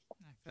you.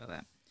 I feel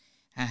that.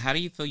 And how do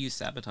you feel you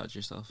sabotage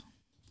yourself?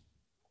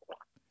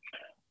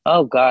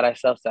 Oh God, I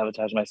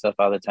self-sabotage myself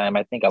all the time.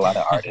 I think a lot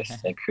of artists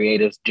and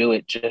creatives do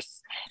it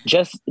just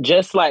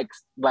like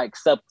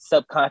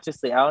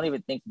subconsciously. I don't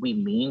even think we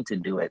mean to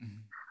do it.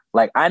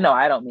 Like, I know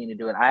I don't mean to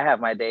do it. I have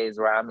my days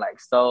where I'm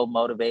like so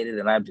motivated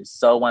and I just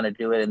so want to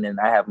do it. And then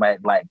I have my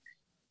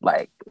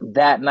like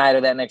that night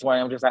or that next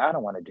morning, I'm just like, I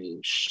don't want to do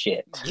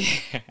shit.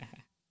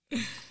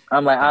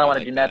 I'm like, I don't want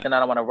to do nothing. I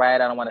don't want to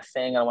write. I don't want to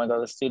sing. I don't want to go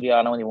to the studio.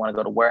 I don't even want to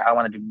go to work. I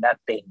want to do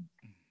nothing.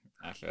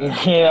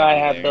 I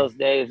have those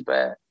days,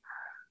 but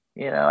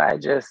I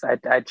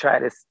try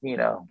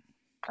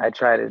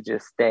to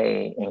just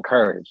stay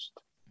encouraged,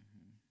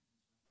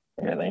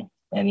 really.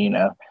 And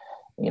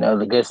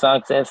the good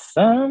song says,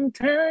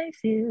 sometimes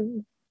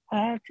you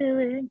have to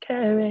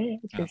encourage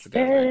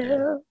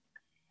yourself,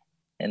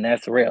 and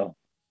that's real.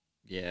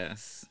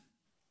 Yes.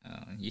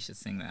 You should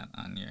sing that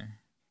on your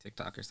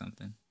TikTok or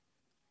something.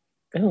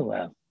 Oh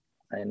wow,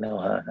 I know,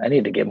 huh? I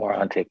need to get more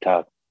on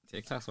TikTok.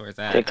 TikTok's where it's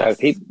at. TikTok,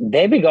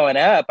 they be going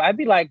up. I'd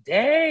be like,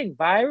 dang,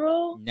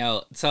 viral.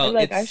 No, so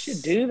I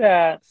should do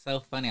that. So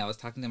funny. I was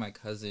talking to my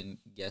cousin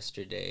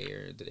yesterday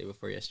or the day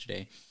before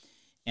yesterday,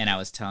 and I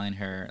was telling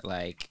her,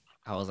 like,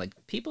 I was like,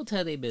 people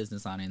tell their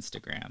business on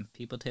Instagram,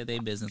 people tell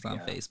their business on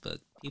Facebook,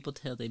 people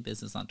tell their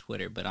business on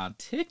Twitter, but on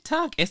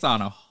TikTok, it's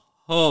on a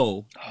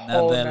whole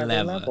nother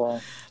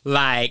level.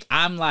 Like,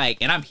 I'm like,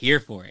 and I'm here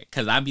for it,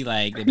 because I'd be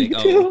like, they'd be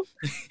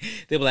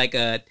like,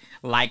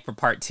 like for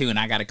part 2, and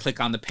I gotta click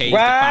on the page to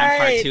find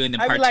part 2, and then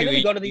part 2 let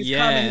me go to these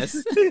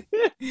comments.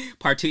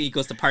 Part 2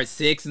 equals to part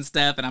 6 and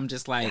stuff, and I'm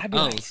just like,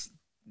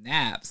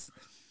 snaps.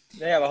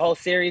 They have a whole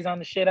series on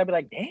the shit. I'd be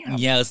like, damn.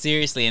 Yeah,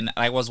 seriously. And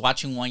I was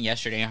watching one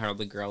yesterday, and I heard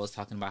the girl was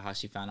talking about how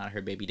she found out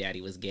her baby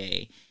daddy was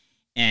gay,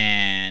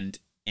 and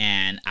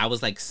I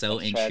was like so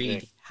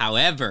intrigued. Tragic.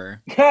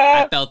 However,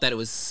 I felt that it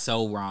was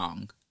so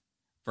wrong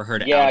for her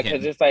to out him. Yeah,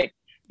 because it's like,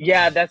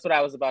 that's what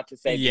I was about to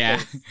say.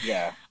 Yeah.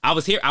 I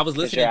was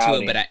listening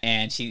to it, but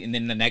and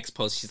then the next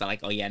post, she's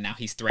like, oh yeah, now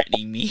he's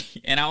threatening me,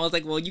 and I was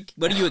like, well,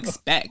 what do you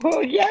expect?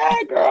 Oh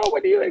yeah, girl,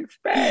 what do you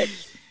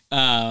expect?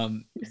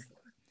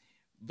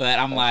 But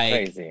I'm like,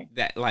 crazy.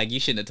 That, like, you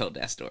shouldn't have told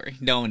that story.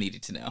 No one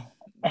needed to know.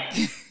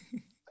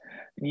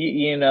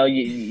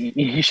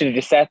 You should have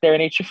just sat there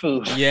and ate your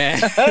food. Yeah,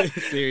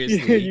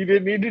 seriously. You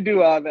didn't need to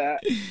do all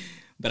that.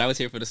 But I was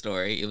here for the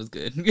story. It was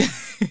good.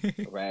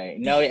 Right.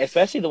 No,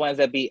 especially the ones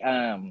that be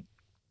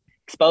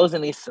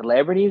exposing these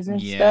celebrities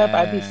and stuff.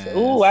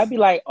 I'd be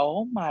like,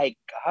 oh my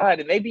God.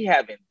 And they be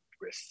having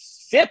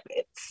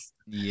recipients.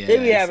 Yeah. They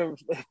be having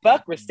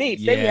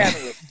receipts. They be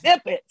having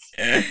recipients.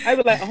 I'd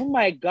be like, oh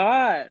my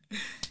God.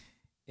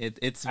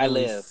 It's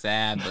really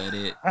sad, but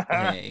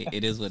hey,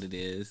 it is what it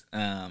is.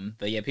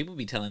 But yeah, people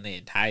be telling their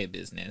entire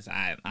business.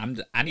 I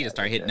need to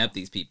start hitting up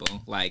these people.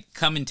 Like,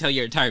 come and tell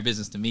your entire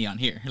business to me on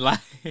here. Like,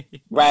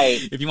 right.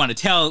 If you want to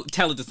tell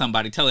it to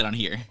somebody, tell it on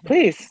here.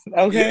 Please,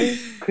 okay.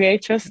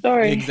 Create your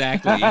story.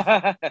 Exactly.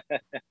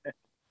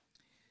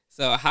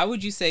 So, how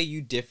would you say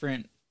you're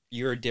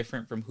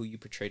different from who you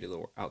portray to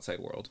the outside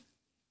world?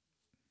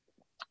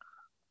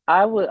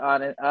 I would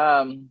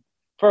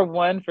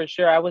for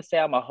sure, I would say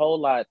I'm a whole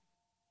lot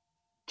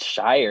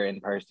shyer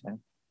in person.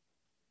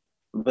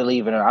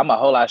 Believe it or not, I'm a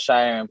whole lot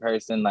shyer in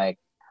person. Like,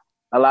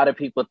 a lot of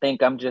people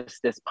think I'm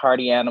just this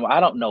party animal. I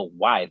don't know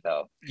why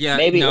though. Yeah,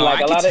 maybe no,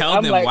 like I can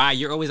tell them why.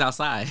 You're always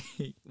outside.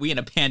 We in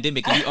a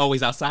pandemic and you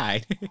always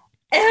outside. Am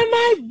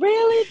I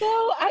really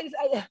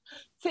though?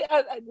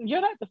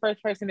 you're not the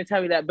first person to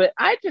tell me that, but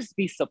I just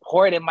be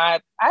supporting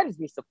my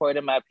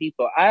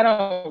people. I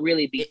don't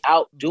really be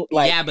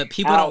yeah, but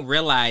people out. don't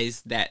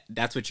realize that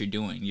that's what you're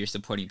doing. You're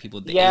supporting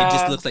people. Yeah, it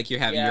just looks like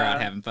you're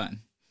out having fun.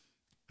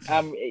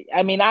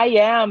 I mean, I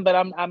am, but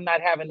I'm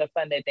not having the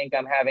fun they think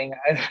I'm having.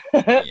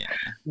 Yeah.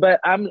 But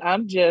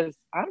I'm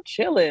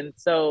chilling.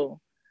 So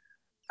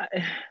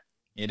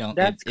it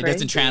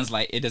doesn't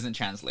translate. It doesn't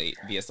translate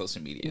via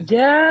social media.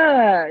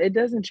 Yeah, it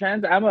doesn't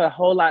translate. I'm a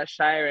whole lot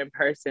shyer in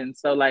person.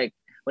 So like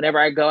whenever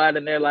I go out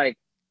and they're like,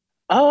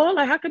 "Oh,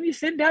 like how come you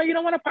sitting down? You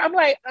don't want to?" I'm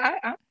like,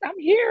 I'm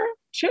here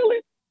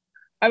chilling.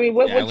 I mean,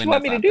 what you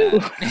want me to do?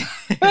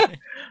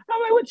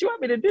 I'm like, what you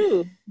want me to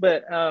do?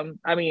 But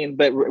I mean,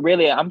 but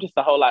really, I'm just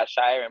a whole lot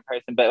shyer in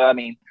person. But I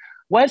mean,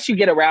 once you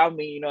get around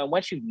me, you know, and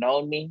once you've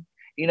known me,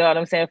 you know what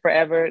I'm saying,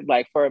 forever,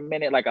 like for a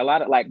minute, like a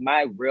lot of like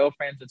my real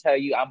friends will tell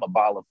you I'm a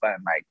ball of fun.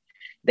 Like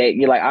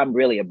you're like, I'm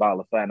really a ball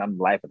of fun. I'm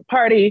the life of the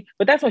party.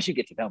 But that's once you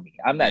get to know me.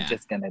 I'm not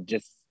just gonna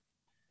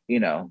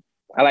you know,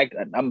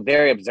 I'm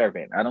very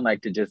observant. I don't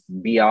like to just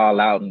be all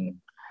out and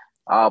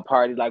all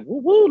party like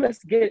woo woo,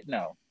 let's get it.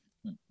 No.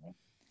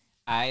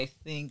 I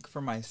think for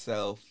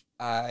myself,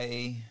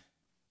 I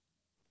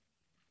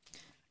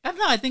don't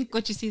know. I think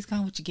what you see is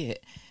kind of what you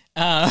get.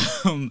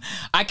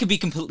 I could be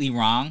completely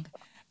wrong,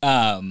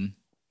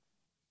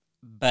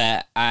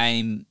 but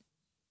I'm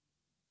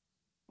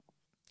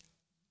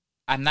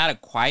not a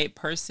quiet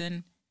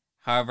person.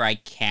 However, I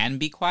can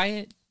be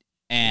quiet,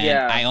 and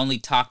I only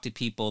talk to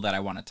people that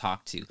I want to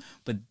talk to.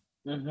 But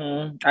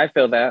I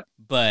feel that.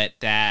 But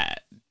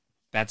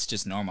that's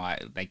just normal.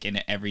 Like in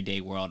an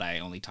everyday world, I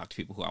only talk to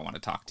people who I want to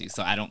talk to.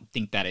 So I don't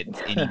think that it's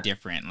any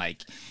different.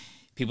 Like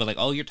people are like,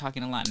 "Oh, you're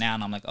talking a lot now,"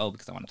 and I'm like, "Oh,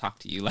 because I want to talk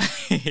to you." Like,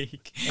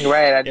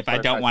 right. If I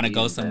don't want to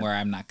go somewhere,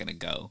 I'm not gonna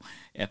go.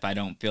 If I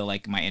don't feel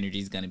like my energy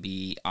is gonna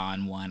be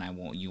on one,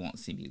 you won't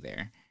see me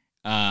there.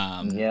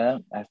 Yeah,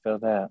 I feel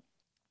that.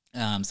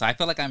 So I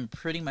feel like I'm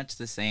pretty much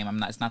the same. I'm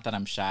not. It's not that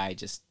I'm shy.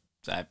 Just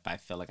I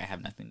feel like I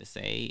have nothing to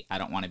say. I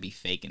don't want to be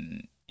fake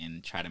and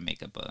try to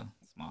make up a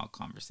small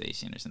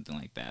conversation or something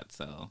like that.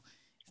 So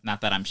it's not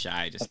that I'm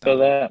shy. I feel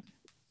that.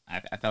 I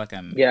feel like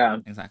I'm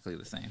exactly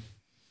the same.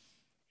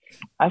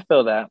 I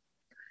feel that.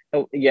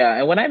 Oh, yeah,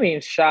 and when I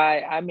mean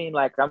shy, I mean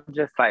like I'm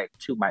just like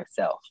to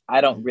myself.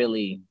 I don't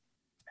really,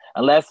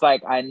 unless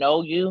like I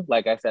know you,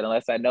 like I said,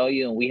 unless I know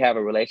you and we have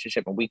a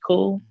relationship and we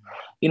cool,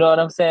 you know what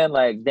I'm saying?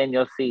 Like then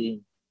you'll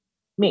see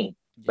me.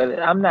 Yeah. But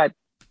I'm not,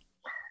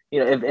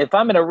 you know, if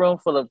I'm in a room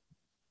full of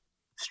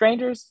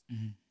strangers,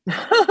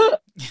 I'm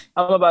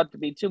about to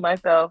be to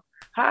myself.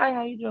 Hi,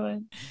 how you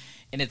doing?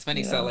 And it's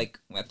funny, so like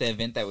at the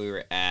event that we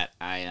were at,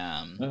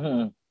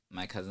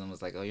 my cousin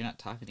was like, "Oh, you're not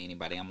talking to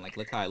anybody." I'm like,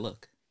 "Look how I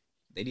look.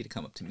 They need to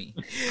come up to me."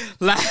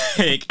 Like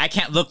I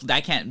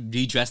can't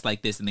be dressed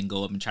like this and then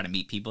go up and try to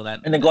meet people. Go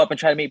up and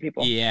try to meet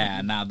people.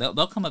 Yeah, no,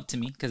 they'll come up to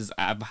me because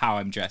of how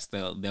I'm dressed.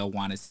 They'll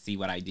want to see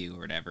what I do or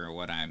whatever, or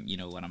what I'm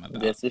about.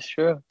 This is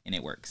true, and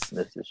it works.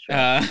 This is true.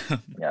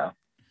 Yeah.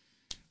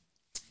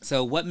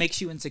 So, what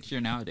makes you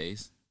insecure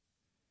nowadays?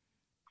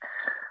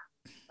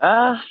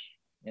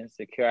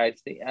 Insecure. I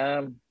see.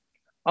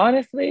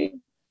 Honestly,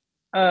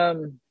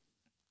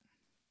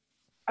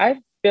 I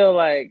feel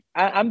like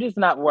I'm just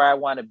not where I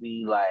want to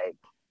be, like,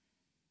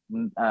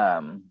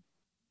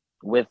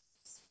 with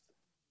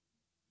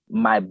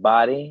my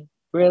body,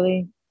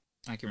 really.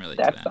 I can relate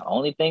that's to that. The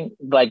only thing,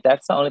 like,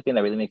 that's the only thing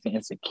that really makes me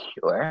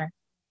insecure,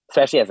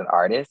 especially as an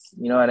artist,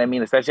 you know what I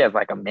mean? Especially as,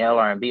 like, a male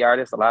R&B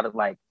artist. A lot of,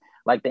 like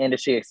the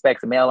industry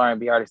expects a male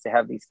R&B artist to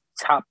have these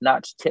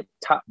top-notch,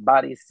 tip-top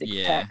bodies,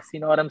 six-packs, you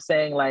know what I'm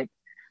saying? Like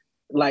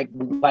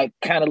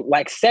kind of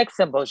like sex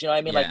symbols, you know what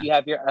I mean? Yeah. Like you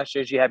have your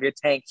Ushers, you have your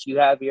Tanks, you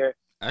have your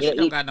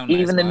don't got no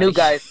even nice the new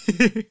guys.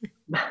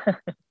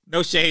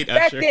 No shade,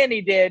 Back Usher. then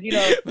he did, you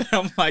know. But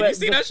I'm like, you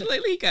seen Usher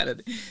lately? He got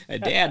a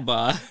dad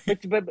bod.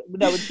 But you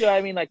know what I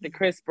mean? Like the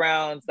Chris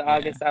Browns, the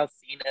August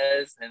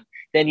Alsinas, and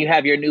then you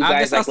have your new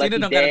guys like Lucky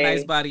don't Day. Got a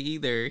nice body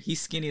either. He's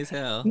skinny as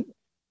hell.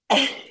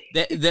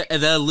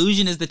 the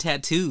illusion is the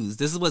tattoos.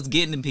 This is what's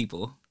getting in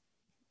people.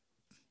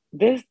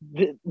 This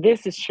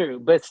is true,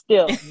 but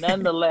still,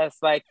 nonetheless,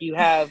 like you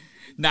have.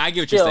 I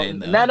get what you're saying.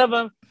 Though. None of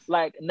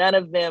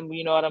them,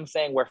 you know what I'm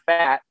saying, were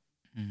fat.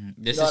 Mm-hmm.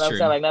 This is true. I'm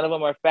saying? Like none of them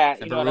were fat.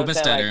 Except for Ruben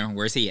Studdard, like,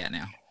 where's he at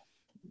now?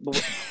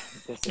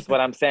 This is what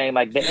I'm saying.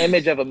 Like the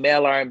image of a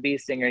male R&B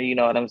singer, you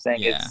know what I'm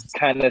saying? It's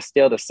kind of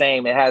still the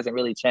same. It hasn't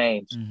really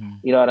changed. Mm-hmm.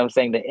 You know what I'm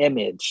saying? The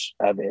image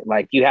of it,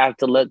 like you have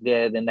to look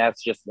good, and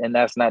that's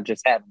not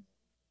just having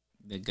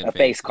a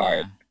face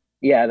card.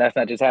 Yeah, that's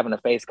not just having a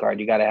face card.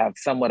 You got to have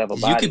somewhat of a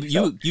body.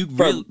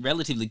 You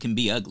relatively can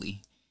be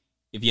ugly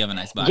if you have a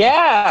nice body.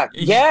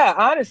 Yeah.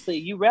 Honestly,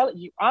 you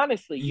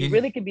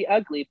really can be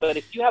ugly, but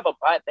if you have a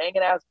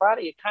banging ass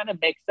body, it kind of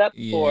makes up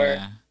for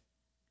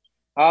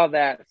all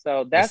that.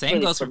 So that's the same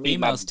really goes for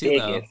females too,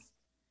 though.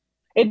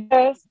 It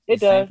does. It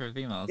does. Same for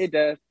females. It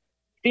does.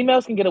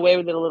 Females can get away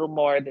with it a little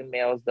more than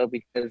males, though,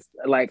 because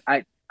like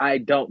I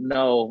don't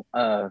know,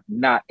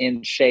 not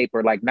in shape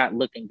or like not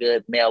looking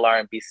good male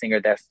R&B singer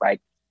that's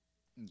like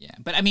Yeah,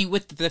 but I mean,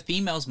 with the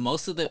females,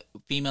 most of the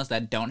females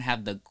that don't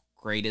have the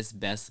greatest,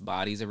 best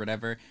bodies or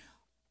whatever,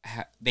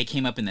 they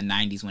came up in the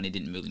 '90s when it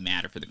didn't really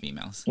matter for the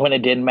females. When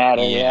it didn't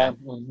matter, yeah.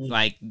 Yeah,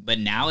 like, but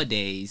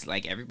nowadays,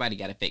 like everybody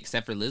got a fake,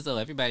 except for Lizzo.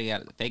 Everybody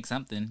got to fake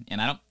something,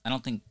 and I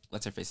don't think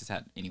what's her face has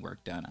had any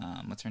work done.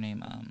 What's her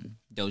name?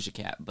 Doja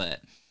Cat.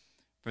 But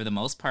for the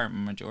most part,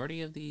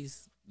 majority of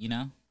these,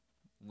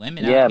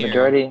 women Yeah, out here,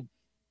 majority.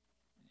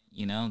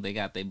 They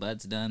got their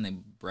butts done, their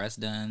breasts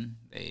done,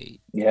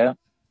 Yeah,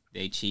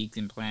 they cheeks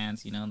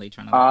implants. They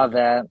trying to all look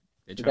like that.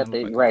 they're They trying got to look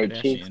the like a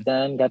right cheeks Kardashian.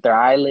 done, got their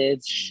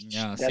eyelids,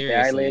 No, got their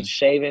eyelids seriously.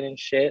 shaven and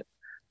shit.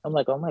 I'm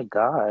like, oh my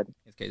god.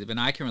 It's crazy, but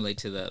now I can relate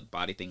to the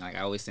body thing. Like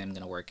I always say, I'm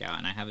gonna work out,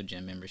 and I have a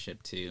gym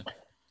membership too.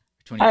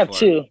 I have 24.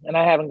 two, and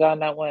I haven't gone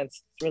that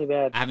once. It's really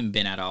bad. I haven't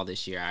been at all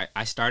this year.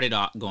 I started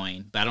off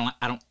going, but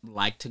I don't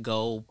like to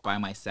go by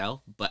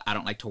myself, but I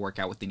don't like to work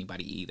out with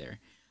anybody either.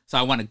 So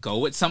I want to go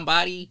with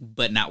somebody,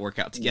 but not work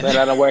out together. But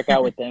I don't work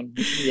out with them.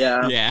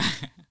 Yeah. Yeah.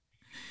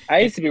 I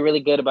used to be really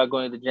good about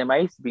going to the gym. I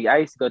used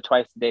to go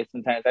twice a day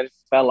sometimes. I just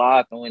fell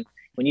off, and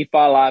when you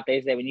fall off,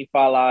 they say when you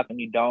fall off and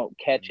you don't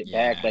catch it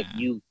back, like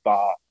you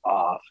fall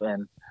off.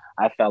 And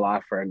I fell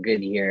off for a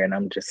good year, and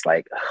I'm just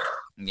like, ugh.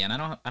 Yeah, and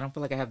I don't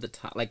feel like I have the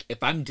time. Like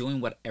if I'm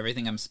doing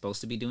everything I'm supposed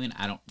to be doing,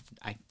 I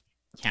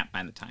can't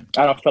find the time.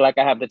 I don't feel like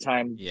I have the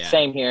time. Yeah.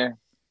 Same here.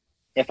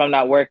 If I'm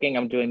not working,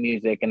 I'm doing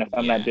music, and if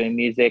I'm not doing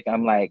music,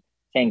 I'm like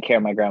taking care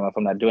of my grandma. If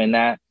I'm not doing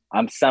that,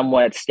 I'm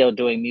somewhat still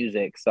doing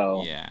music.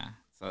 So yeah,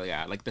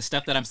 like the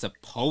stuff that I'm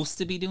supposed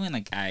to be doing,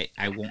 like I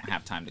won't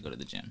have time to go to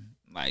the gym.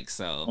 Like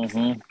so,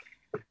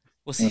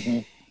 we'll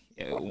see.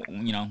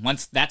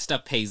 Once that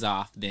stuff pays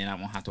off, then I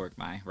won't have to work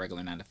my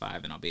regular 9 to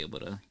 5, and I'll be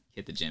able to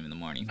hit the gym in the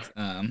mornings.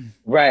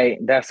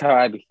 Right, that's how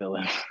I be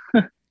feeling.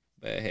 But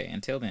hey,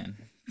 until then,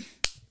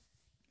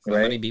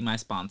 somebody be my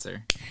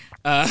sponsor.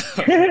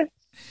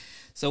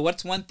 So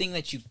what's one thing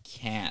that you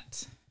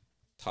can't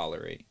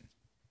tolerate?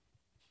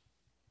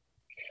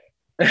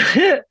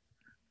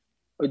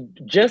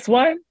 Just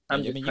one?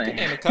 You can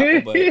name a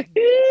couple, but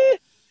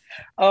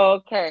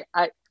okay.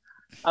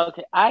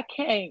 I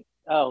can't.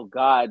 Oh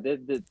God,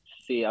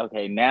 see.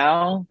 Okay,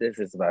 now this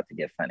is about to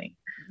get funny.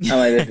 I'm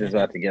like, this is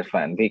about to get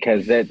fun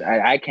because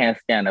I can't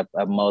stand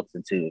a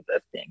multitude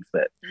of things.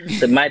 But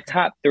my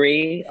top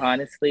three,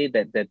 honestly,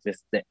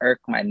 that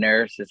irk my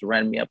nerves, just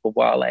run me up a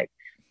wall. Like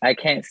I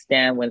can't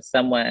stand when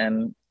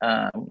someone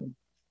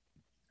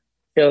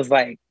feels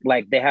like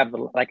they have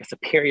like a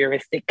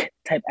superioristic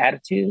type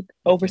attitude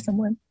over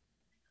someone.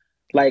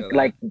 Like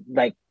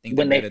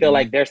when they feel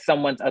like they're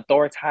someone's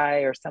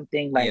authority or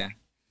something. Like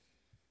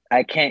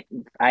I can't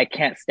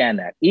stand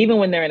that. Even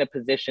when they're in a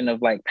position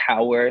of like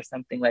power or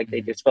something, like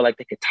they just feel like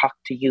they could talk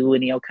to you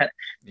and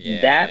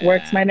that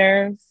works my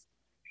nerves.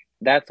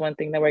 That's one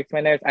thing that works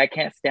my nerves. I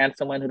can't stand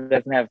someone who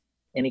doesn't have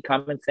any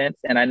common sense.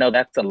 And I know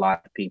that's a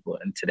lot of people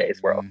in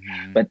today's world,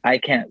 but I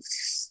can't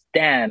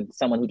stand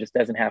someone who just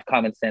doesn't have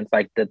common sense,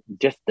 like the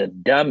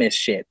dumbest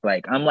shit.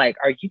 Like, I'm like,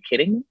 are you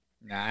kidding me?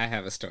 Now, I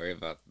have a story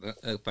about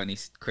a funny,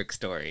 quick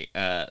story.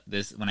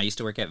 When I used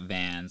to work at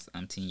Vans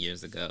 10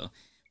 years ago,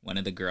 one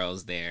of the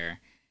girls there,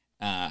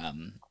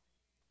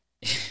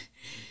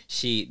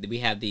 we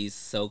had these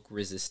soak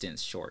resistant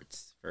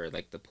shorts for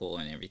like the pool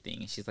and everything.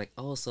 And she's like,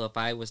 oh, so if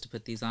I was to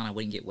put these on, I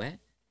wouldn't get wet?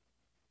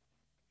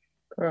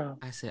 Girl.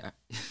 I said,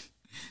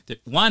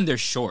 one, they're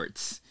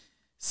shorts.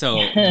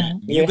 So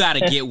you got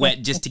to get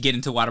wet just to get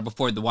into water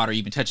before the water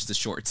even touches the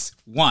shorts.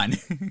 One.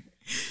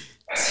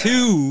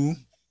 Two,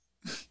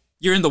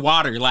 you're in the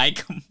water. Like,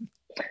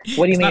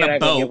 what do you mean you're not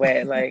going to get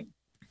wet? Like,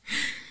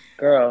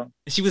 girl.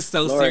 She was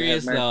so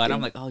serious, though. And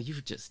I'm like, oh,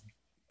 you're just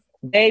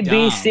They dumb.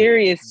 be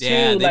serious, too.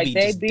 Yeah,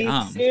 they be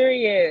dumb.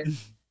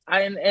 serious.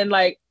 And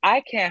like,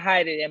 I can't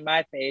hide it in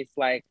my face.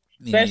 Like,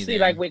 especially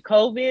like with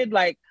COVID,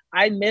 like,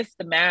 I miss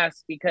the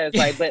mask because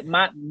like, but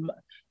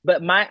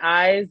my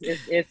eyes,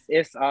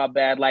 it's all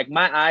bad. Like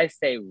my eyes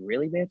say,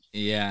 really, bitch?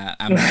 Yeah,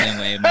 I'm the same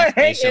way. My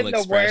facial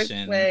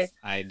expressions,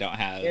 I don't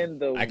have.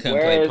 I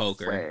couldn't play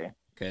poker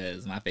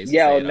because my face.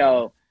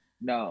 No.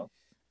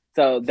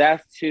 So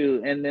that's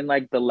two, and then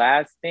like the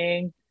last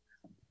thing,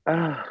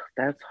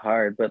 that's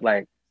hard. But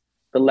like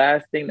the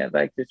last thing that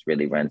like just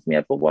really runs me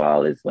up a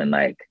wall is when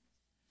like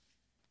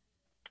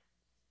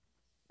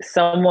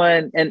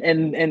someone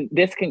and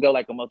this can go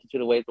like a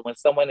multitude of ways, but when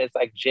someone is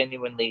like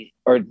genuinely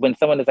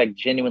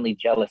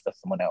jealous of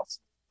someone else,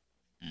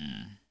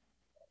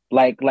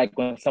 like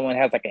when someone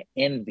has like an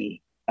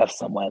envy of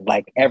someone,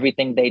 like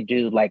everything they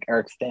do like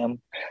irks them,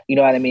 you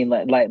know what I mean?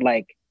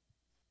 Like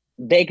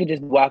they could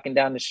just be walking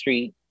down the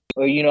street,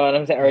 or you know what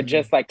I'm saying, or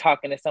just like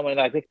talking to someone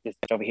like, look at this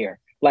bitch over here,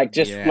 like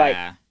just like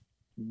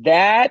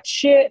that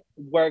shit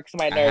works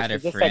my nerves. I had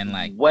a friend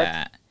like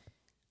that.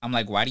 I'm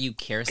like, why do you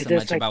care so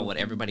much about what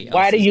everybody else is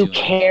doing? Why do you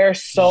care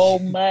so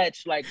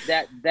much? Like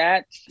that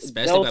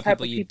especially about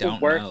people you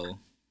don't know.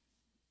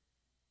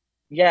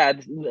 Yeah,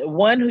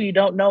 one, who you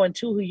don't know, and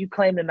two, who you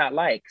claim to not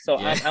like. So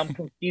I'm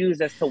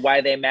confused as to why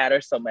they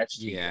matter so much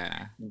to you.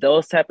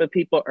 Those type of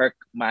people irk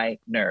my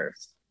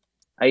nerves.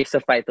 I used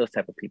to fight those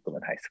type of people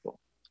in high school.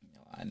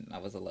 I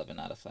was a lover,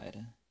 not a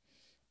fighter.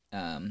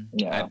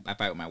 Yeah. I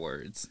fight with my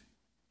words.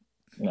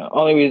 No,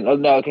 only reason. Oh,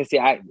 no, because see,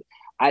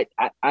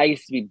 I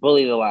used to be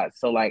bullied a lot,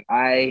 so like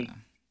I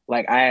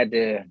had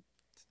to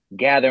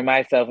gather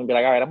myself and be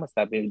like, all right, I'm gonna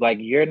stop you. Like,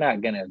 you're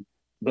not gonna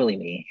bully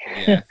me,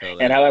 Yeah, I feel and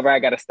that. however I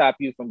got to stop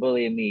you from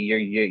bullying me,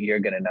 you're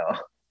gonna know.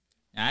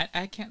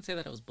 I can't say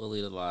that I was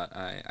bullied a lot.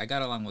 I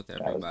got along with I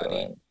was everybody.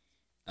 doing.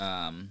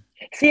 Um,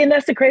 See, and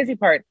that's the crazy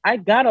part. I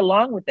got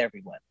along with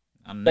everyone,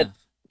 but enough.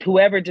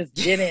 whoever just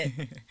didn't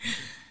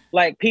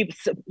like people,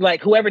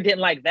 like whoever didn't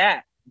like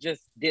that,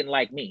 just didn't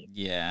like me,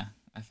 Yeah,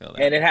 I feel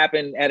that. and it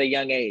happened at a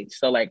young age.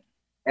 So like,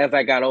 as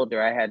I got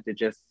older, I had to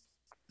just.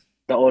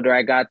 The older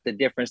I got, the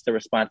difference the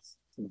response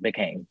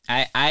became.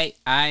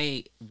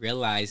 I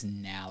realize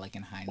now, like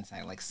in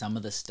hindsight, like some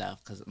of the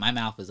stuff, because my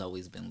mouth has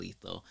always been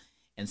lethal,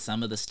 and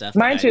some of the stuff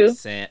that Mine I too.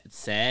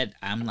 said,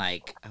 I'm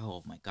like,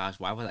 oh my gosh,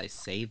 why would I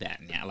say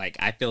that now? Like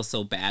I feel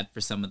so bad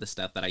for some of the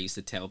stuff that I used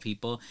to tell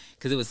people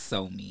because it was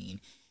so mean.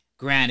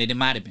 Granted, it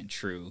might have been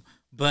true,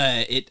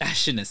 but I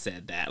shouldn't have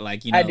said that.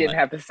 Like I didn't like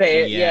have to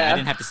say it. yeah, I Yeah.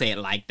 didn't have to say it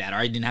like that, or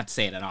I didn't have to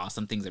say it at all.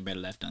 Some things are better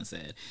left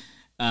unsaid.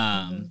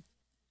 Mm-hmm.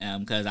 Um,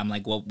 because I'm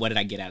like, well, what did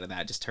I get out of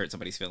that? Just hurt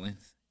somebody's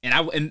feelings. And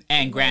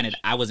Pretty granted,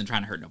 much. I wasn't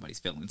trying to hurt nobody's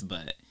feelings,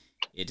 but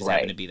it just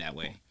happened to Right. be that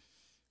way.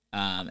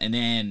 And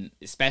then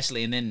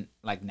especially, and then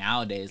like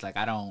nowadays, like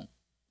I don't,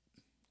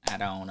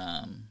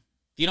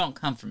 if you don't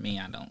come for me,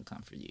 I don't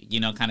come for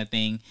you, kind of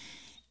thing.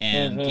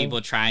 And Mm-hmm.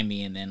 people try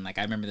me, and then like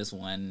I remember this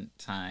one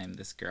time,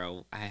 this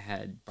girl, I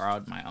had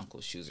borrowed my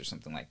uncle's shoes or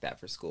something like that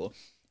for school,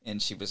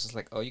 and she was just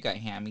like, "Oh, you got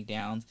hand me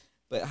downs."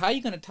 But how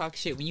you gonna talk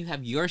shit when you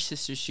have your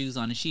sister's shoes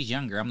on and she's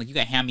younger? I'm like, you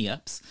got hand me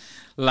ups,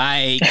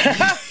 like.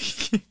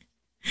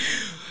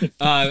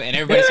 And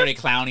everybody started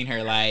clowning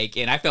her, like,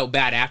 and I felt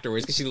bad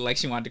afterwards because she looked like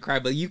she wanted to cry.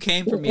 But you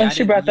came for me. Well, I she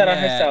didn't. brought that on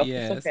Yeah, herself.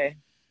 It's yes. okay.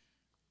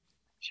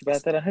 She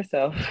brought that on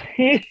herself.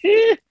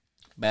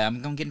 But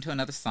I'm gonna get into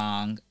another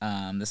song.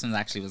 This one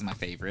actually was my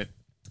favorite.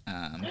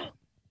 Um,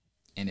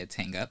 and it's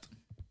 "Hang Up"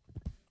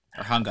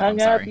 or "Hung Up." I'm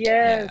Hung up, sorry.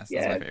 yes, Yes,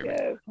 that's my yes, favorite.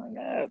 yes. Hung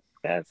up.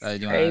 That's So,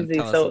 do you want to crazy.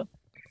 tell us So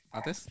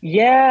about this?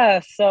 yeah,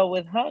 so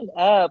with Hung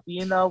Up,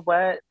 you know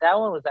what? That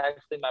one was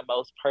actually my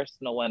most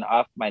personal one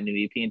off my new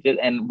EP,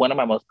 and one of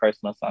my most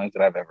personal songs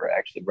that I've ever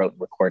actually wrote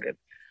and recorded.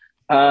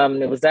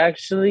 It was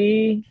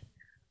actually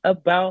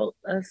about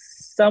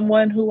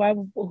someone who I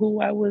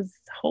was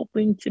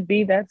hoping to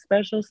be that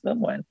special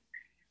someone.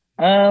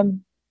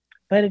 Um,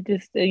 but it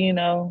just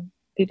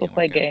people Didn't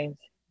play work out. games,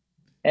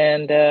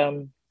 and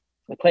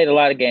I played a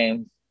lot of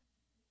games,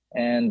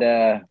 and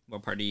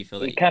What part do you feel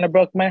that? it kind of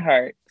broke my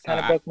heart. So Kind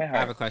of broke my I have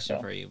heart. a question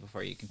So for you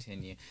before you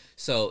continue.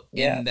 So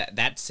yeah, in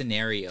that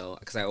scenario,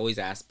 because I always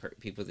ask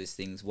people these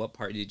things, what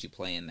part did you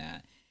play in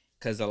that?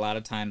 Because a lot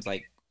of times,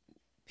 like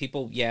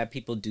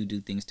people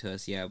do things to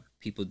us. Yeah,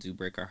 people do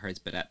break our hearts,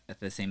 but at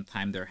the same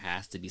time, there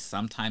has to be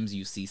sometimes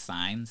you see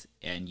signs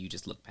and you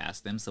just look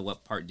past them. So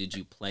what part did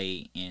you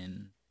play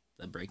in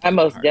the I breaking of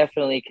the most heart?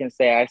 definitely can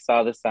say I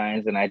saw the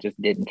signs and I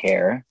just didn't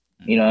care.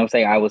 You know Mm, what I'm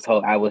saying? I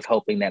was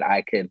hoping that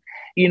I could,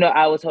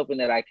 I was hoping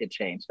that I could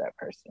change that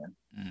person,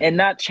 and mm,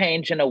 not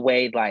change in a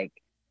way like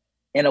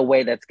in a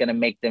way that's gonna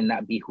make them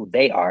not be who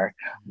they are.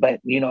 But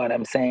you know what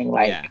I'm saying?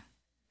 yeah.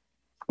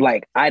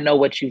 Like I know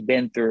what you've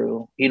been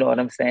through. You know what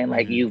I'm saying?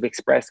 Like Mm-hmm. you've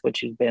expressed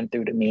what you've been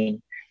through to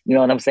me. You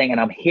know what I'm saying? And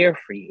I'm here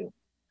for you.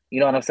 You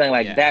know what I'm saying?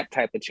 Like Yeah. that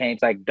type of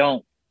change. Like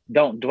don't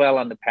dwell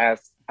on the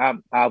past.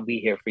 I'll be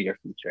here for your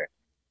future.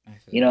 I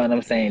feel You know you. what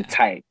I'm saying?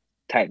 Yeah.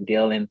 Type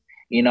deal. And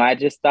I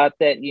just thought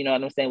that, you know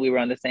what I'm saying, we were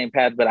on the same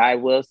path, but I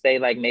will say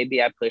like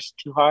maybe I pushed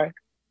too hard.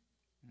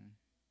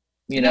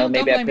 Don't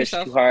Maybe I blame pushed too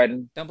yourself.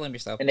 hard Don't blame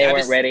yourself. and they I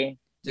weren't ready,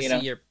 just you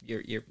see know?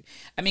 your.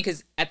 I mean,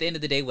 because at the end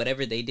of the day,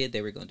 whatever they did,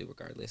 they were going to do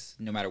regardless,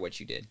 no matter what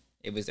you did.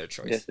 It was their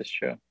choice. This is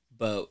true.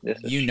 But This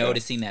is you true.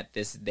 noticing that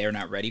they're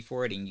not ready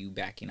for it and you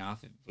backing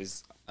off, it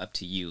was up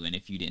to you. And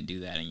if you didn't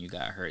do that and you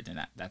got hurt,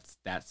 then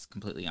that's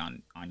completely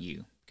on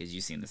you because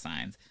you've seen the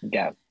signs.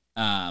 Yeah.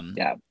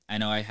 Yeah. I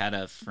know I had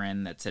a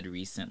friend that said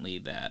recently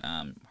that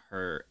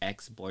her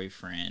ex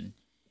boyfriend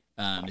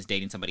is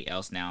dating somebody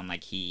else now,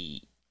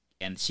 and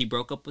and she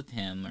broke up with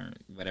him or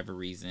whatever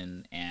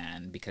reason,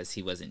 and because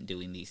he wasn't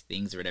doing these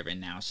things or whatever, and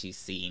now she's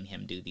seeing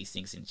him do these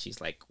things, and she's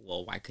like,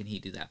 well, why couldn't he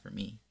do that for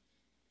me?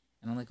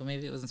 And I'm like, well,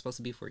 maybe it wasn't supposed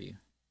to be for you.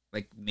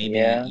 Like maybe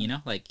Yeah.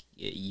 like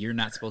you're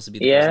not supposed to be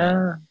the person that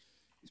Yeah.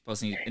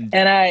 supposed to.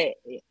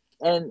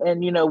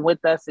 And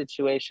with that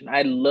situation,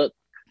 I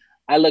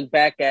look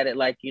back at it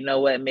like, you know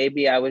what,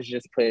 maybe I was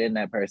just put in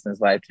that person's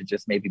life to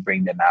just maybe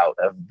bring them out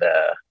of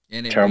the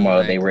And it be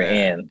turmoil they like were that.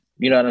 in.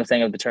 You know what I'm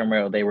saying? Of the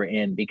turmoil they were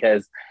in,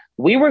 because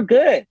we were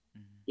good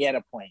at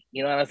a point.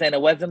 You know what I'm saying?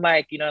 It wasn't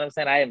like, you know what I'm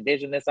saying, I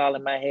envisioned this all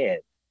in my head.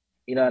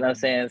 You know what I'm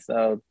saying?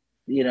 So,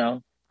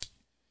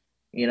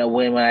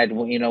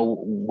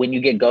 when you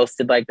get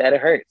ghosted like that,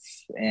 it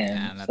hurts.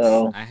 Yeah, And and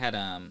so I had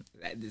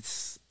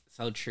it's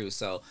so true.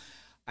 So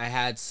I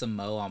had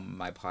Samo on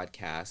my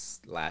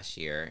podcast last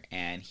year,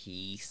 and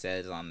he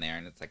says on there,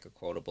 and it's like a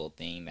quotable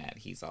thing that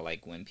he's all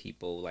like, when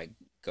people like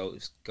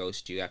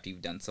ghost you after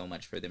you've done so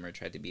much for them or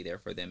tried to be there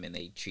for them, and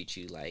they treat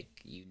you like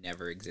you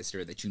never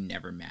existed or that you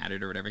never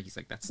mattered or whatever. He's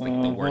like, that's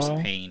like the worst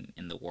pain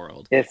in the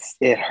world. It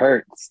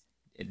hurts.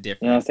 It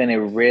different. You know what I'm saying? It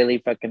really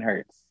fucking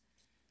hurts.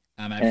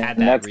 I've had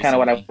that. That's kind of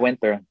what I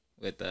went through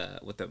with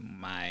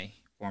my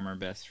former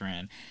best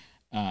friend.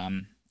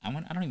 I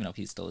don't even know if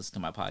he still listens to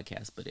my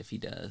podcast, but if he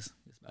does,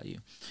 it's about you.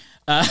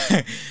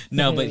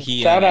 No, but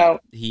he shout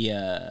out. He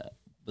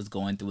was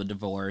going through a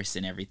divorce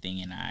and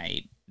everything, and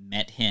I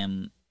met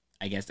him,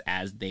 I guess,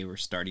 as they were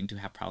starting to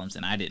have problems,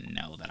 and I didn't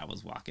know that I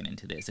was walking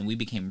into this, and we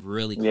became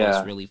really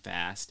close really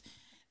fast.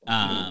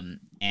 And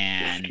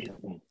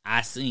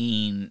I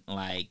seen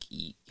like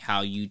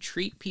how you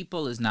treat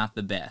people is not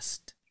the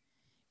best.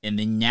 And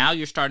then now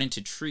you're starting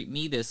to treat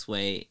me this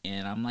way,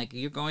 and I'm like,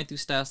 you're going through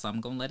stuff, so I'm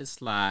going to let it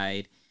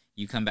slide.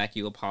 You come back,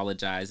 you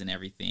apologize and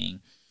everything.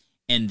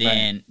 And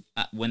then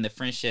when the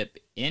friendship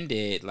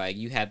ended, like,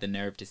 you had the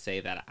nerve to say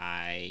that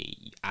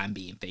I'm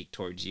being fake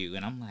towards you.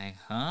 And I'm like,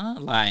 huh?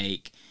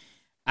 Like,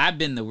 I've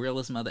been the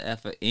realest mother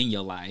effer in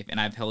your life,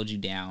 and I've held you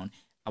down.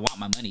 I want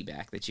my money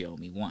back that you owe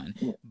me, one.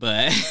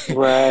 But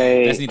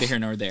that's neither here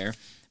nor there.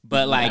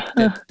 But, like,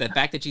 the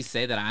fact that you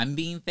say that I'm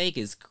being fake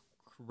is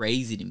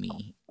crazy to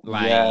me.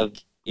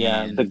 Like,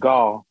 the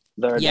gall.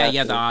 The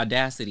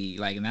audacity.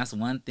 Like, and that's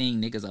one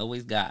thing niggas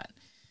always got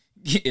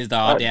is the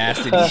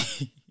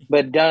audacity.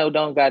 But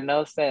don't got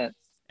no sense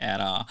at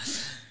all.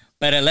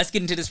 But let's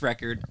get into this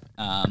record,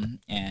 and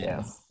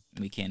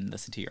we can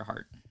listen to your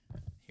heart.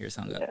 Here's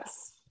Hung Up.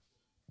 Yes.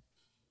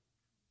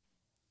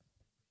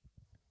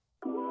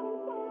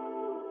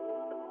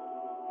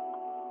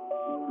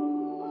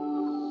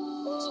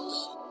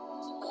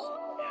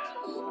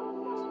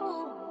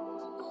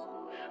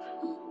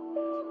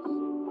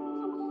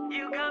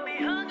 You got me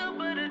hung up,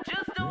 but it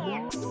just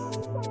don't.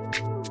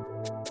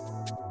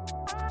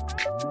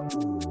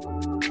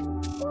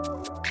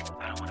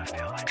 I don't wanna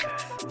feel like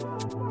this.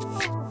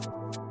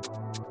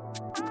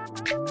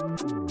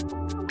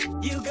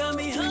 You got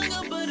me hung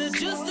up, but I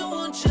just don't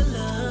want your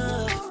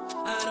love.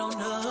 I don't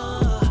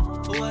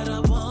know what I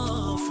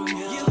want from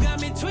you. You got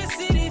me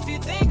twisted if you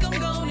think I'm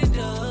gonna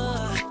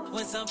do.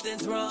 When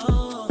something's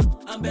wrong,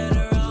 I'm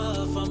better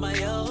off on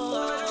my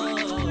own.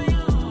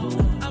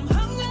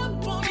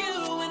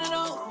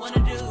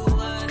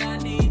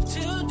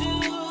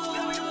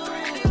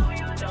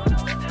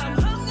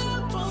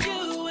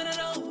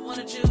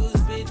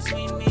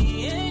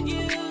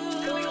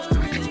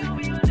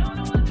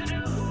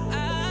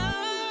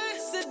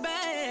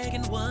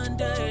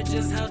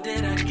 How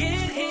did I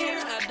get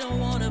here? I don't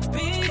wanna be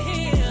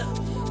here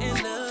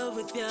in love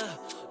with you.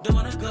 Don't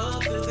wanna go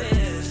through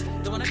this.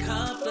 Don't wanna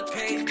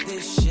complicate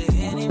this shit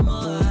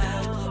anymore.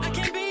 I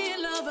can't be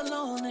in love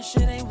alone. This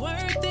shit ain't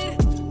worth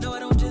it. No, I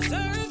don't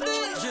deserve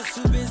it. Just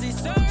too busy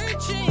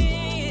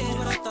searching for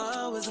what I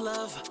thought was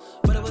love,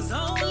 but it was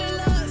only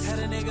lust. Had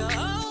a nigga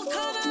all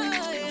caught up,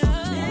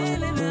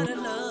 feeling out of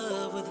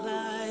love with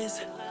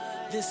lies.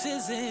 This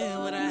isn't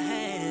what I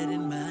had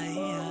in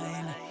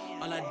mind.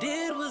 All I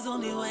did was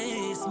only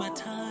waste my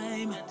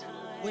time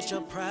with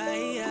your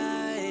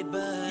pride,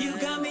 but you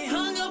got me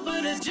hung up,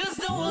 but I just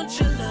don't want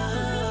your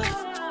love.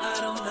 I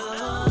don't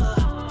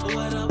know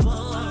what I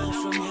want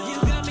from you.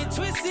 You got me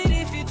twisted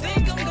if you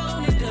think I'm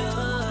gonna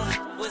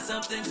do. When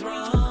something's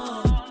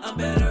wrong, I'm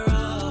better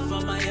off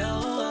on my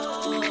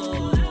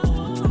own.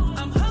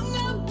 I'm hung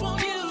up on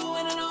you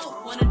and I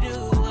don't wanna do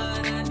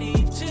what I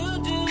need to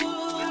do.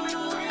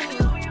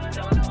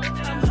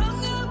 I'm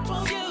hung up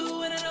on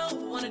you and I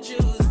don't wanna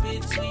choose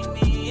between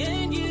me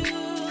and you.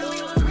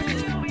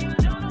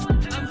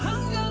 I'm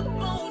hung up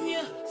on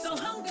you, so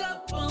hung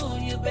up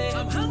on you, babe.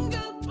 I'm hung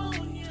up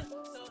on you,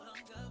 so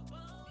hung up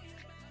on you,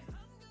 babe.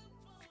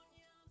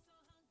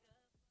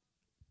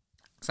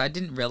 So I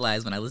didn't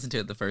realize when I listened to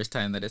it the first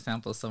time that it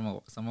samples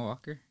Summer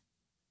Walker.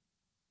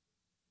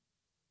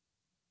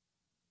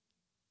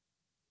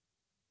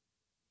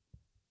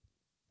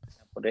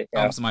 It,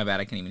 yeah. Oh, so my bad.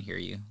 I can't even hear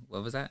you.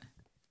 What was that?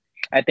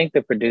 I think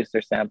the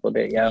producer sampled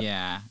it. Yeah.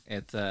 Yeah,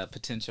 it's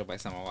Potential by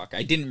Summer Walker.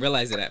 I didn't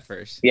realize it at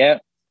first. Yeah.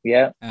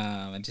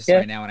 And just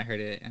right now when I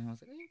heard it, and I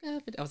was like, oh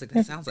God, I was like,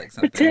 that sounds like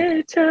something.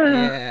 Potential.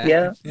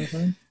 Yeah.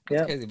 Mm-hmm.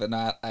 It's crazy, but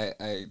not.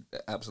 I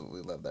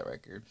absolutely love that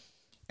record,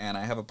 and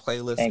I have a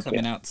playlist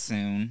coming out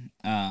soon.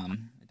 I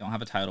don't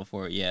have a title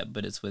for it yet,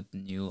 but it's with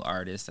new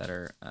artists that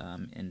are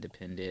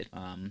independent.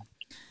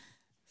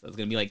 So it's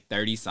gonna be like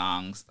 30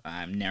 songs.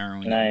 I'm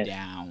narrowing it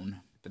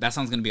down, but that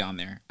song's gonna be on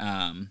there.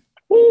 I'm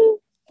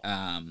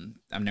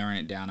narrowing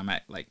it down. I'm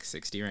at like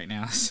 60 right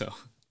now, so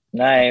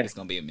nice. It's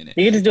gonna be a minute.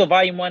 You can just do a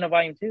volume 1 and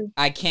volume 2.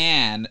 I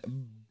can,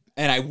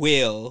 and I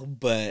will,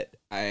 but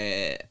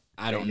I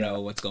don't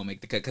know what's gonna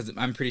make the cut because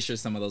I'm pretty sure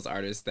some of those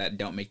artists that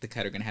don't make the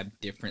cut are gonna have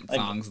different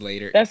songs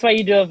later. That's why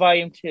you do a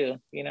volume 2.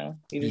 You know,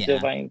 you just do a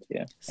volume 2,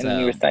 and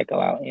then you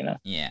recycle out. You know.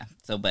 Yeah.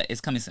 So, but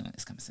it's coming soon.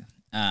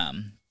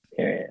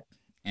 Period.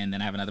 And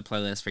then I have another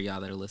playlist for y'all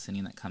that are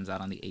listening that comes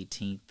out on the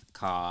 18th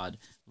called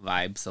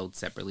Vibe Sold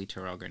Separately.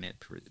 Terrell Garnett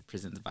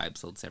presents Vibe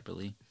Sold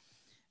Separately.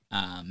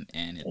 And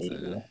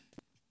it's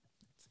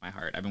my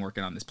heart. I've been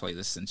working on this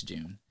playlist since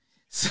June.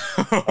 So,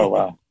 Oh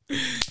wow.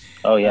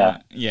 Oh yeah.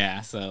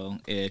 yeah. So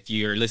if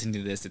you're listening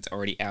to this, it's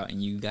already out,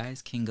 and you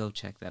guys can go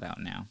check that out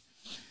now.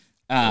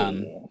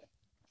 Um. Yeah.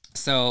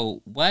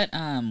 So what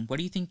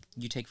do you think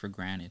you take for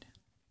granted?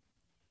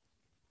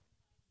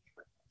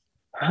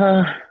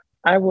 Uh,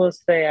 I will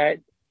say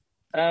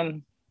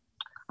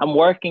I'm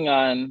working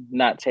on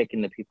not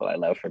taking the people I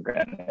love for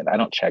granted. I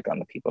don't check on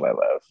the people I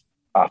love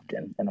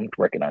often, and I'm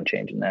working on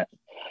changing that.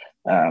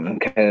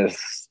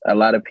 Because a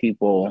lot of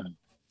people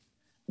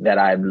that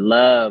I've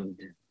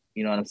loved,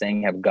 you know what I'm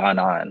saying, have gone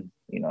on,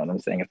 you know what I'm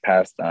saying, have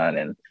passed on,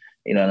 and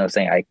you know what I'm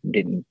saying, I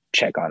didn't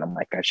check on them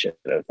like I should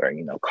have, or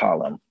call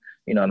them,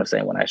 you know what I'm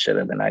saying, when I should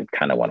have, and I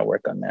kind of want to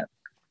work on that.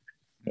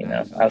 You I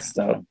know, feel I that.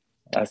 so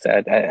I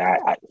said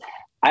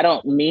I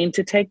don't mean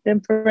to take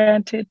them for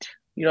granted,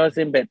 you know what I'm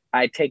saying, but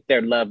I take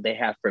their love they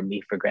have for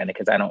me for granted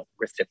because I don't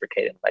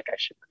reciprocate it like I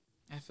should.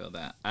 I feel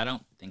that. I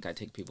don't think I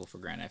take people for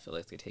granted. I feel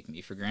like they take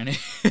me for granted.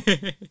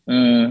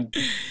 Mm,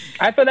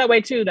 I feel that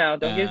way too. Now,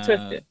 don't get it uh,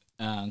 twisted.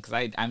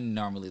 because I'm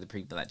normally the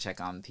people that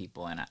check on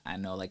people, and I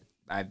know like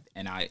I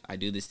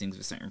do these things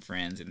with certain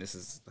friends, and this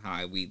is how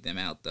I weed them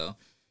out though.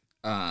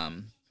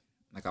 Um,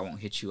 like I won't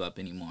hit you up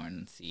anymore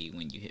and see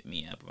when you hit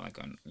me up, like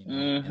on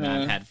And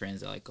I've Mm-hmm. had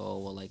friends that are like, oh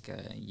well, like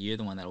you're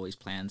the one that always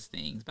plans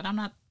things, but I'm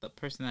not the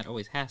person that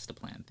always has to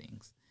plan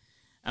things.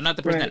 I'm not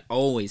the person that Right.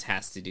 always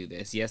has to do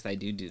this. Yes, I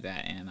do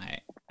that, and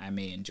I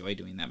may enjoy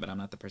doing that, but I'm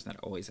not the person that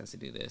always has to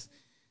do this.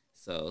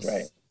 So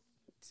Right.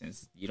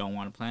 since you don't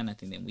want to plan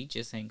nothing, then we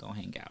just ain't gonna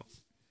hang out.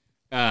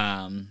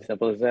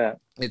 Simple as that.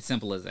 It's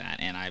simple as that.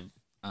 And I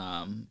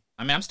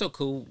mean, I'm still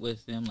cool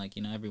with them. Like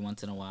every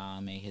once in a while, I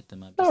may hit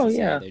them up just Oh to see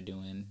how yeah. they're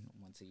doing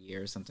once a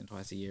year or something,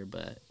 twice a year.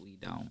 But we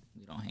don't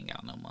hang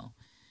out no more.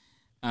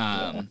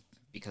 Yeah.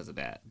 Because of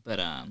that. But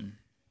and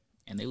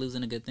they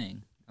losing a good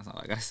thing. That's all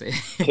I gotta say.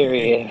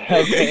 Period.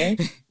 Okay.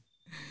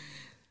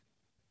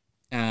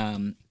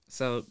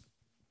 So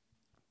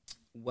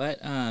what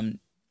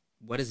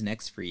is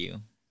next for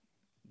you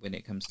when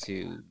it comes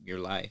to your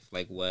life?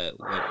 Like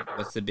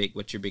what's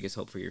your biggest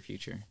hope for your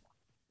future?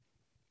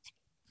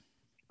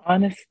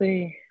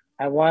 Honestly,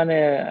 I wanna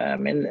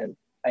and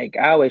like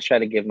I always try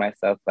to give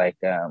myself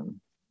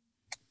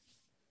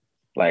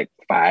like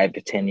 5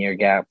 to 10 year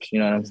gaps, you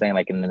know what I'm Mm-hmm. saying?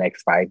 Like in the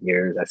next 5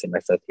 years, I see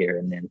myself here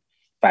and then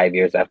 5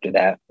 years after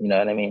that, you know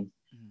what I mean?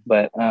 Mm-hmm.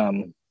 But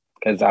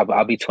because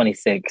I'll be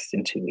 26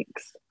 in 2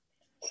 weeks.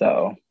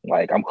 So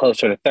like I'm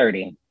closer to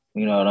 30,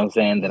 you know what I'm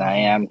saying, than I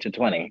am to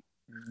 20.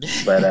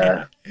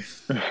 But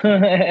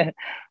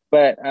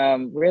but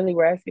really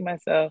where I see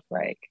myself,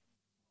 like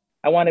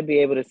I want to be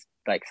able to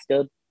like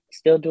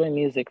still doing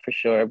music for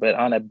sure, but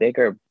on a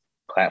bigger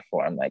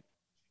platform, like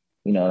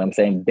you know what I'm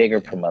saying,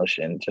 bigger Yeah.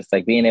 promotion, just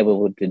like being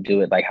able to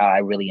do it like how I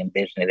really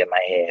envision it in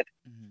my head.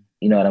 Mm-hmm.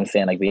 You know what I'm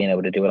saying? Like being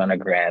able to do it on a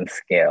grand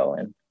scale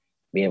and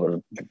be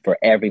able to, for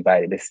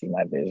everybody to see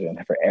my vision,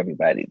 for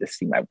everybody to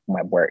see my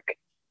work,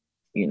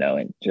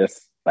 and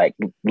just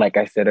like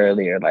I said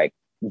earlier, like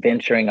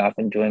venturing off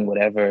and doing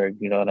whatever,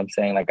 you know what I'm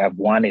saying? Like I've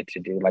wanted to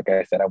do. Like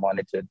I said, I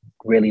wanted to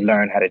really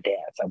learn how to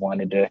dance. I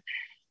wanted to,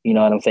 you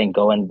know what I'm saying,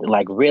 go and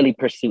like really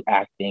pursue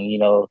acting,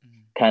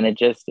 Mm-hmm. kind of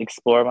just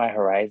explore my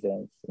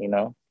horizons,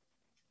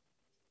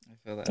 I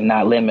feel that. and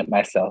not limit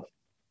myself.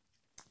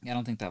 Yeah, I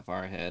don't think that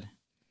far ahead.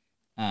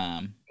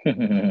 Um,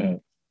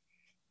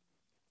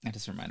 that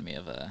just reminded me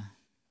of a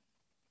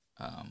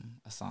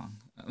song.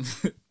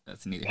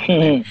 That's neither here nor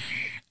there.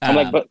 I'm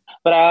like, Um,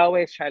 but I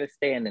always try to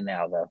stay in the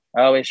now though.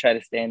 I always try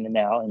to stay in the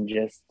now and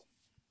just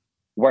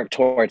work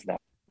towards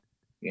that,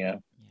 you know?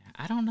 yeah,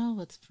 I don't know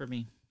what's for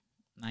me.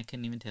 I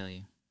couldn't even tell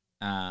you.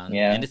 And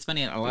Yeah. it's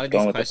funny. A lot Just of these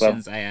going with the flow.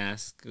 questions I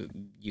ask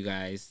you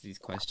guys, these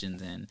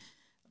questions, and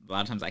a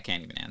lot of times I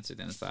can't even answer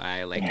them. So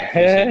I like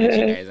appreciate that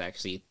you guys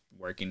actually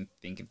working,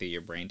 thinking through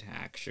your brain to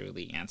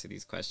actually answer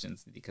these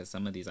questions because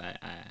some of these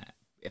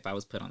if I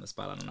was put on the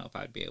spot, I don't know if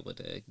I'd be able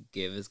to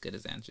give as good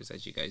as answers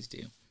as you guys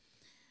do.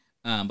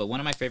 But one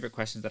of my favorite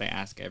questions that I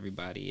ask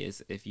everybody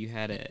is if you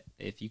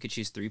could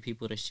choose three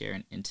people to share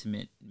an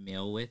intimate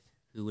meal with,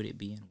 who would it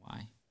be and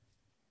why?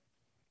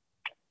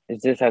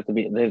 Does this have to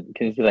be? Can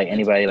it be like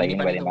Anybody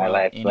anybody in in the my world,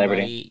 life,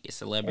 celebrity? anybody, a Anybody.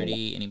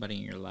 celebrity, anybody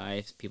in your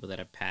life, people that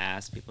have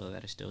passed, people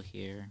that are still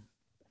here.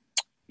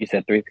 You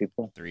said three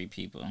people. Three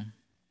people.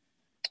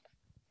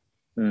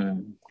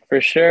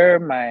 For sure,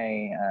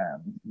 my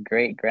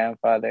great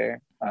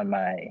grandfather on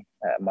my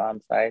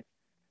mom's side.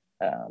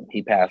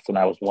 He passed when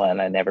I was one.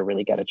 I never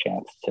really got a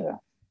chance to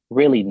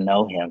really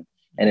know him.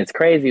 And it's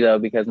crazy though,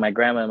 because my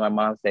grandma and my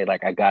mom say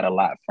like I got a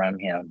lot from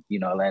him,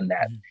 and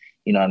that, Mhm.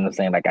 you know what I'm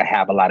saying? Like I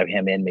have a lot of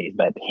him in me,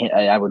 but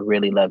I would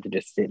really love to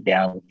just sit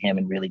down with him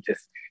and really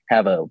just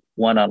have a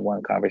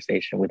one-on-one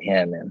conversation with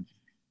him and,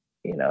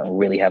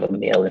 really have a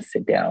meal and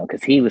sit down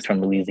because he was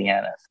from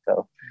Louisiana.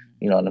 So,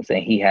 you know what I'm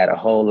saying? He had a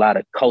whole lot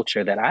of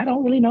culture that I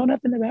don't really know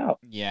nothing about,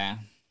 Yeah,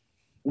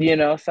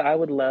 so I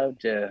would love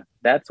to,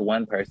 that's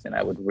one person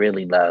I would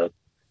really love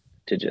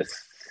to just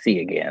see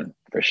again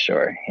for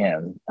sure.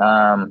 Him.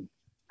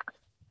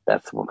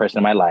 That's one person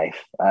in my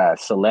life.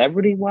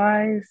 Celebrity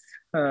wise,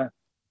 huh.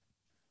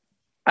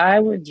 I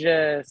would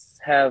just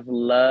have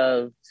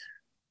loved,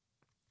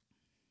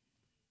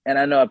 and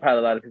I know probably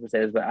a lot of people say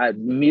this, but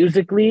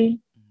musically,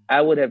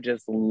 I would have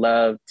just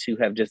loved to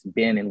have just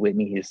been in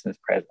Whitney Houston's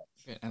presence.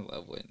 I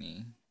love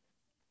Whitney.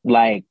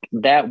 Like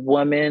that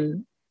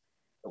woman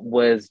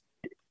was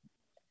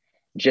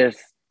just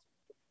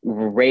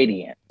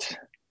radiant.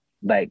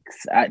 Like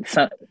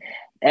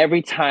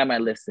every time I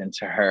listen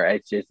to her,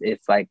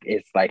 it's like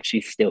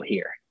she's still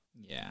here.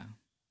 Yeah.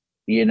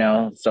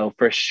 So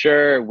for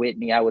sure,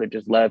 Whitney, I would have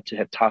just loved to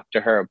have talked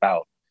to her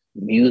about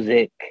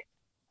music.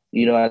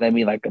 You know what I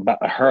mean? Like about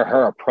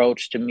her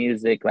approach to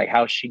music, like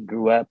how she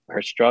grew up,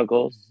 her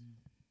struggles.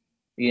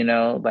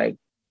 Like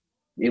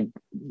it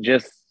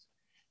just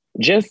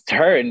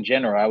her in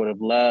general. I would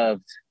have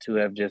loved to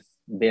have just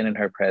been in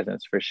her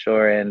presence for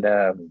sure. And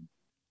a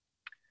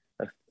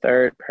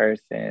third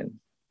person,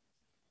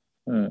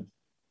 it's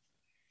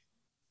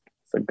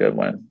a good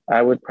one.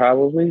 I would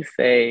probably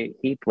say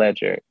Heath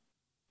Ledger.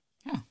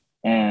 Huh.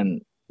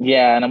 And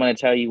yeah, and I'm going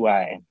to tell you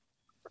why.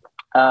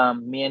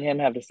 Me and him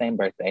have the same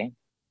birthday.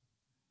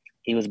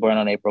 He was born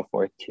on April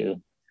 4th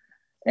too.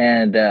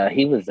 And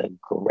he was a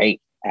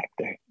great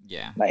actor.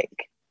 Yeah.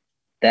 Like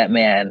that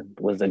man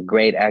was a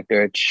great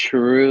actor, a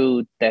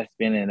true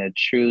thespian and a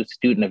true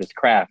student of his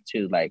craft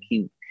too. Like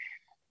he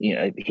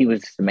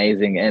was just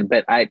amazing.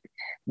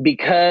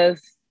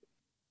 Because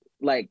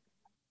like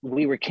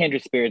we were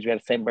kindred spirits, we had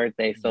the same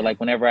birthday. So like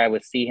whenever I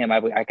would see him,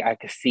 I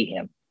could see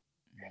him.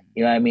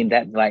 You know what I mean?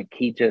 That like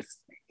he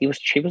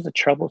was a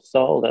troubled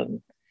soul,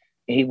 and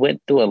he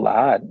went through a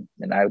lot,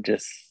 and I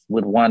just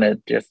would want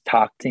to just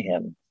talk to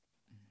him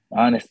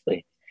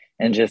honestly,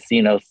 and just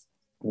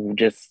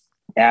just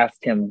ask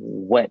him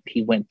what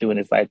he went through in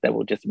his life that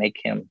will just make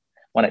him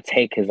want to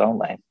take his own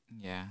life.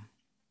 Yeah.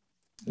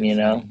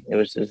 It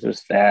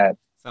was sad.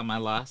 So my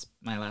last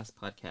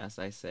podcast,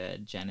 I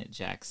said Janet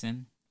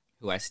Jackson,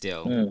 who that's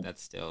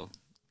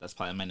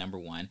probably my number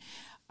one.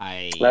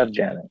 I love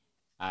Janet.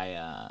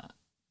 I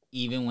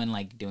even when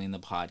like doing the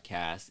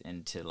podcast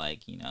and to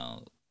like,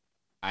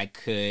 I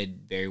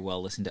could very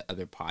well listen to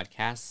other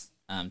podcasts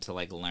to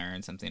like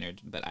learn something,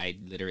 but I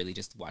literally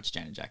just watch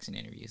Janet Jackson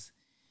interviews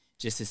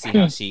just to see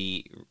how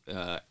she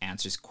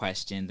answers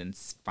questions and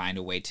find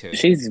a way to.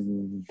 She's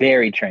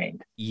very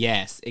trained.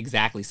 Yes,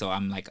 exactly. So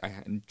I'm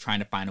trying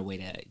to find a way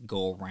to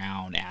go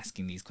around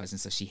asking these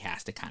questions, so she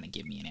has to kind of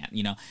give me an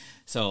answer,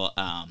 So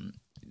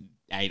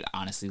I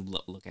honestly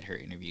look at her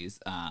interviews.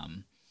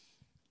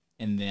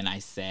 And then I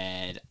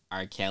said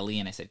R. Kelly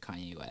and I said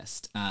Kanye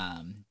West.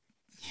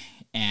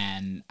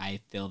 And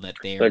I feel that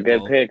they're good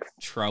both picks.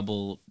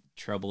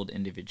 troubled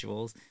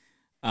individuals.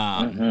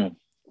 Mm-hmm.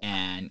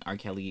 And R.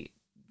 Kelly,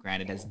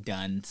 granted, has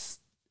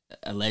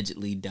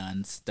allegedly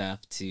done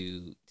stuff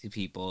to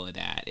people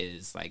that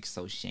is like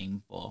so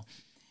shameful.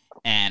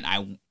 And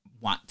I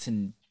want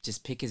to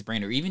just pick his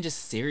brain, or even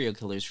just serial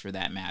killers for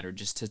that matter,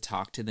 just to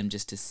talk to them,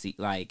 just to see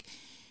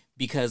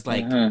because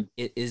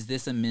is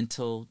this a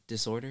mental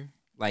disorder?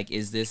 Like,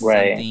 is this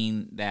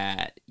something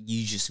that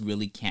you just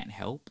really can't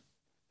help?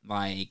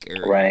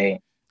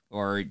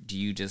 Or do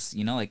you just,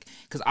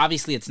 because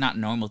obviously it's not a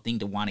normal thing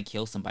to want to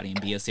kill somebody and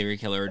be a serial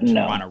killer, or to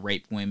want to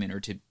rape women or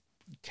to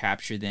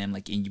capture them,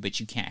 but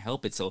you can't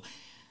help it. So,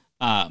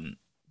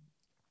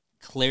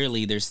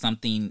 clearly there's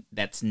something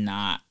that's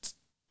not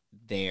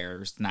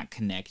there, it's not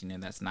connecting,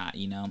 and that's not,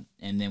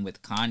 and then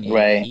with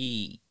Kanye,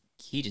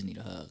 he just need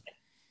a hug.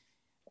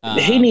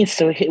 What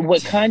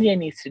Kanye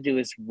needs to do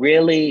is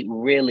really,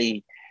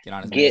 really get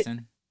on his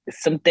medicine.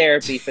 Some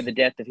therapy for the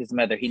death of his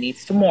mother. He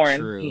needs to mourn.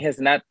 True. He has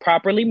not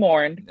properly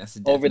mourned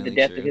over the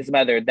death of his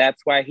mother.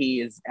 That's why he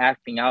is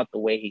acting out the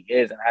way he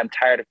is, and I'm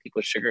tired of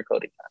people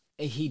sugarcoating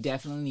that. He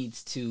definitely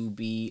needs to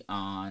be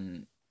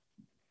on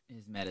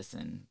his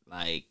medicine.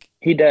 Like,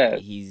 he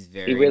does. He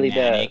really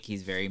manic.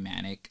 He's very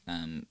manic.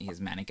 He has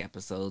manic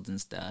episodes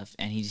and stuff,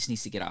 and he just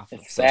needs to get off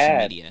of social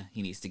media.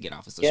 He needs to get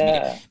off of social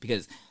media,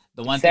 because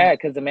the one thing,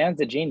 because the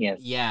man's a genius.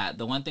 Yeah,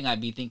 the one thing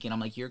I'd be thinking, I'm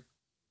like, you're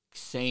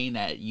saying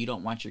that you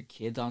don't want your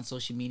kids on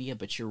social media,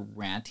 but you're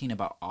ranting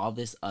about all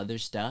this other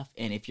stuff,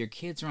 and if your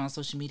kids are on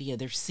social media,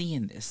 they're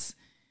seeing this.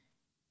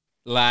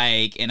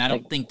 And I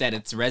don't think that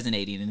it's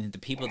resonating, and the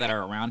people that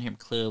are around him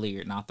clearly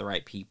are not the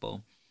right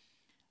people.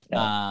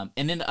 No.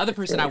 And then the other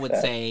person really I would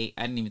say,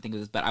 I didn't even think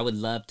of this, but I would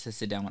love to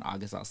sit down with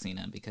August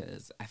Alsina,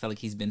 because I feel like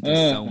he's been through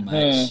so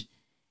much.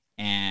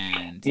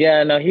 And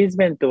he's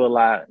been through a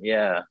lot.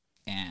 Yeah.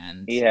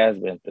 And he has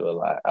been through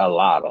a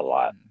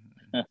lot.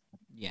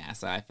 Yeah,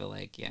 so I feel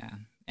like,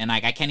 and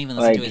I can't even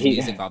listen to his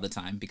music all the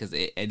time, because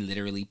it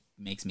literally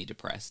makes me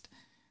depressed.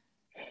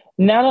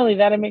 Not only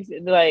that, it makes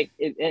it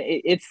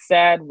it's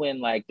sad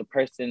when the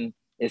person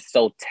is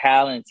so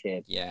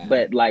talented,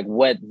 but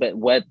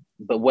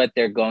what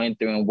they're going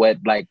through and what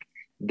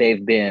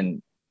they've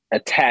been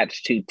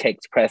attached to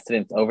takes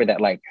precedence over that.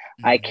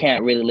 I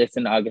can't really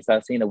listen to August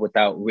Alsina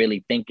without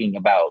really thinking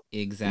about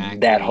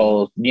that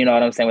whole, you know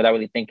what I'm saying, without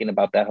really thinking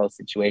about that whole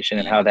situation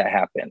and how that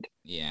happened.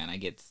 Yeah, and I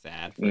get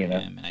sad for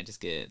him, and I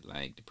just get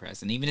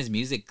depressed. And even his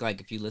music,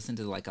 if you listen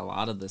to a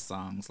lot of the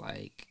songs,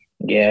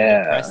 very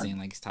Yeah. depressing.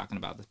 Like he's talking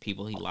about the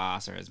people he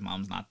lost, or his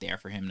mom's not there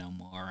for him no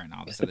more, and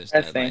all It's this other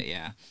stuff. depressing. But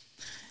yeah,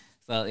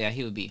 so yeah,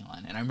 he would be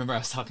on. And I remember I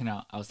was telling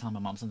my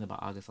mom something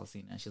about August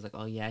Alsina, and she's like,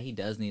 "Oh yeah, he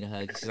does need a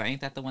hug." She's like,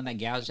 "Ain't that the one that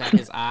gouged out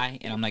his eye?"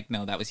 And I'm like,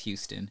 "No, that was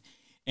Houston."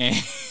 And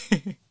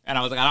and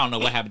I was like, "I don't know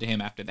what happened to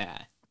him after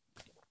that."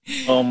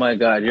 Oh my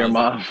God, I your was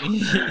like,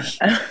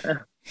 mom.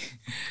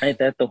 Ain't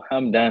that the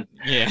I'm done.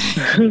 yeah.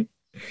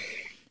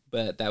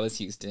 But that was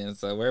Houston.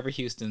 So wherever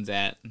Houston's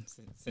at,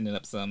 sending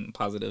up some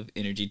positive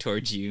energy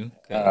towards you,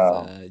 because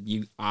Oh,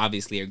 you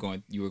obviously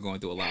you were going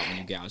through a lot when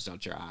you gouged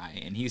out your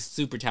eye, and he's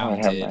super Lord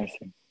have talented.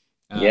 mercy.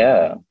 Um,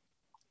 Yeah,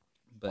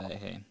 but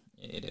hey,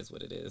 it is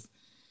what it is.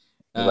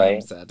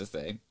 right. Sad to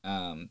say.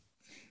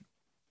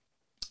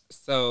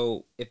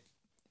 So if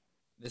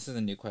this is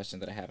a new question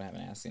that I haven't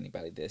asked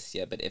anybody this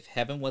yet, but if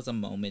heaven was a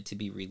moment to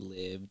be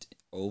relived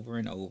over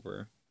and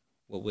over,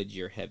 what would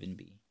your heaven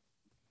be?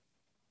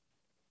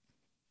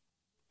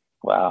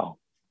 Wow,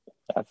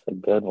 that's a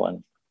good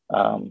one.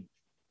 Um,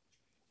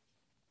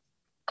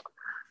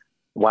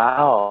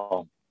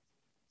 wow,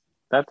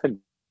 that's a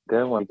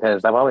good one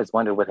because I've always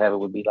wondered what heaven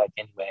would be like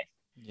anyway.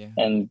 Yeah.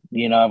 And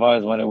I've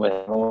always wondered what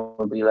heaven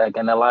would be like.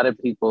 And a lot of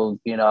people,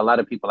 a lot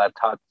of people I've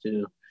talked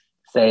to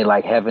say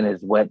like heaven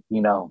is what,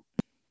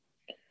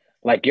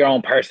 like your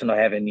own personal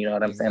heaven, you know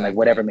what I'm saying? Like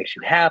whatever Exactly. makes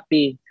you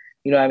happy,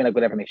 you know what I mean? Like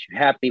whatever makes you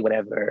happy,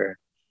 whatever,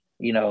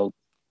 you know,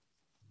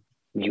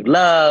 you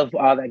love,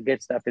 all that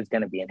good stuff is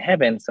gonna be in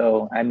heaven.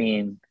 So I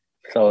mean,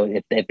 so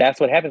if that's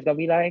what heaven's gonna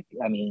be like,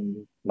 I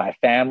mean, my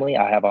family,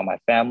 I have all my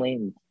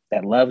family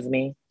that loves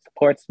me,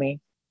 supports me.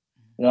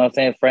 You know what I'm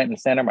saying? Front and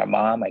center, my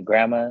mom, my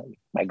grandma,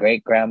 my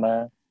great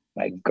grandma,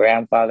 my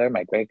grandfather,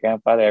 my great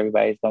grandfather,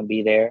 everybody's gonna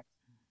be there.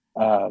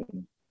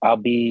 I'll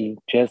be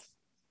just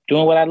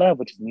doing what I love,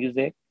 which is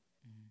music,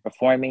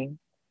 performing,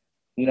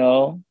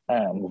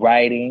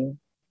 writing,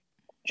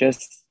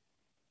 just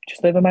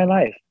living my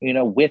life,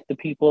 with the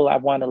people I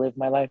want to live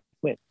my life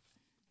with.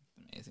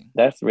 Amazing.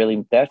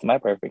 That's my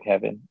perfect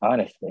heaven,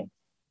 honestly.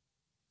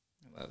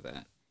 I love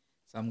that.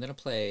 So I'm gonna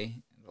play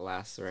the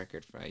last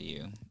record for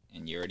you,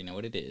 and you already know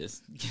what it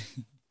is.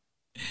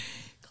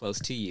 Close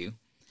to You.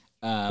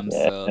 So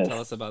Yes. tell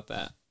us about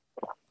that.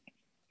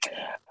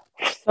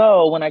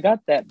 So when I got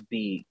that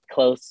beat,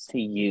 Close to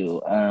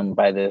You,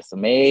 by this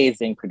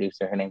amazing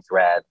producer, her name's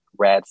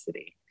Rad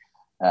City,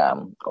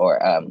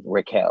 or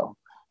Raquel.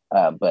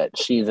 But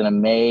she's an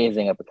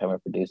amazing up and coming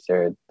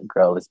producer. The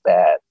girl is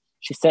bad.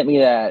 She sent me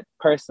that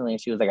personally,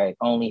 and she was like, "I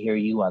only hear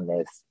you on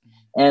this."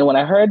 And when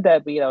I heard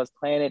that beat, I was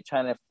playing it,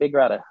 trying to figure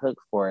out a hook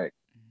for it.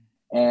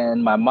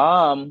 And my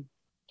mom,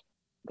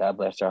 God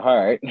bless her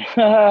heart,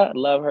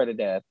 love her to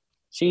death.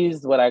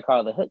 She's what I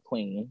call the hook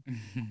queen.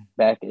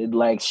 Back,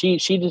 like she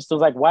just was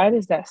like, "Why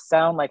does that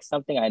sound like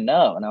something I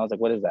know?" And I was like,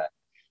 "What is that?"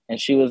 And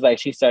she was like,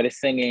 she started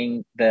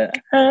singing the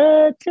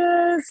 "I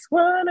just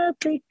wanna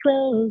be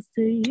close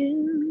to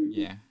you."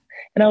 Yeah.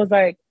 And I was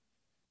like,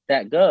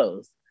 that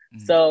goes.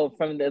 Mm-hmm. So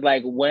from the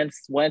like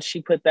once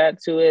she put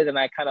that to it and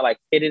I kind of like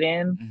fit it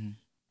in,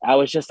 I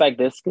was just like,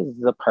 this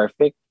is a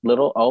perfect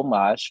little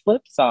homage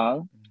flip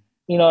song.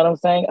 You know what I'm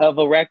saying? Of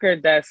a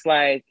record that's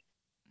like,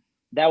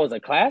 that was a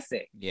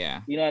classic.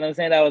 Yeah. You know what I'm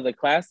saying? That was a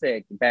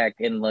classic back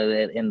in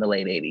the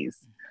late 80s.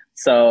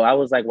 So I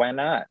was like, why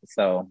not?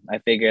 So I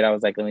figured, I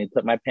was like, let me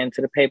put my pen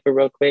to the paper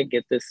real quick,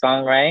 get this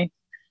song right.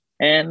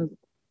 And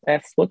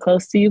that's what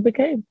Close to You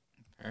became.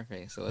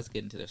 Perfect. So let's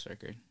get into this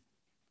record.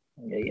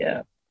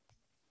 Yeah.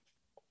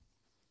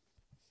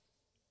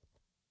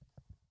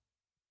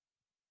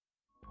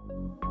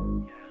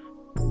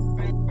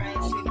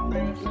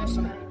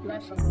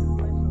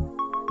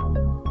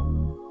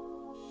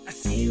 I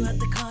see you at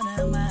the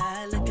corner of my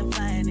eye, looking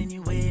fine, and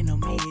you waiting on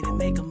me to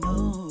make a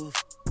move.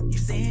 You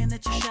saying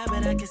that you're shy,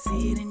 but I can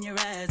see it in your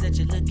eyes that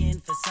you're looking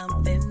for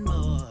something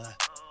more.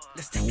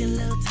 Let's take a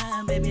little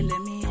time, baby,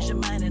 let me ease your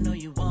mind. I know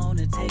you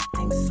wanna take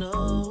things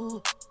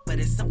slow, but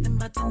it's something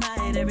about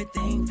tonight,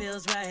 everything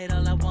feels right.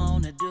 All I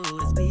wanna do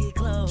is be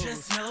close.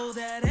 Just know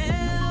that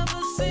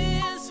ever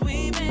since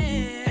we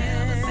met,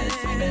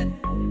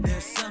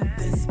 there's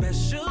something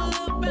special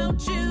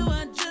about you.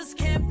 I just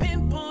can't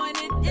pinpoint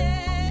it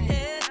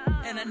yet,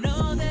 and I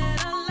know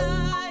that I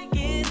like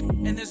it,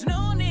 and there's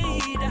no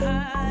need to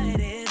hide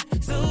it.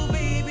 So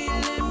baby,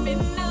 let me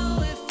know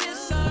if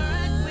it's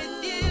alright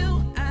with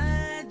you.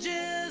 I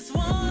just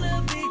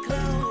wanna be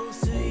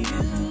close to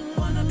you.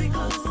 Wanna be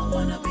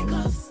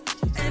close,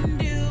 and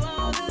do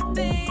all the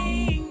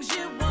things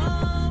you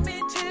want me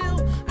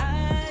to.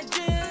 I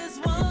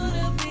just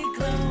wanna be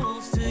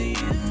close to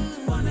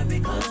you. Wanna be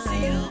close to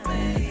you,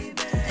 baby,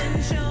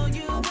 and show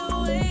you the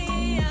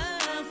way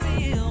I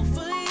feel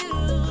for you.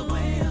 The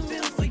way I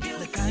feel for you.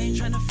 Look, I ain't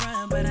tryna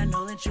front, but I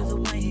know that you're the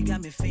one. You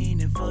got me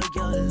fiending for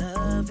your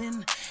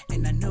loving,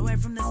 and I knew right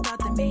from the start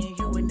that me and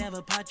you would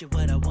never part. You,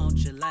 but I want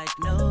you like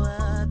no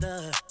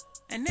other.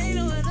 And ain't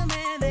no other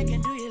man that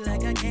can do you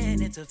like I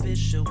can. It's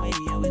official with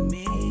you and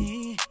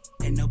me,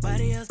 and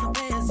nobody else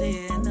compares to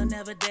you, and they'll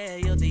never dare.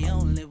 You're the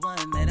only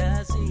one that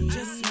I see.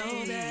 Just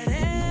know that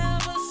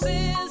ever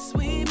since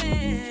we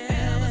met,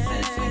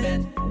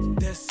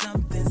 there's something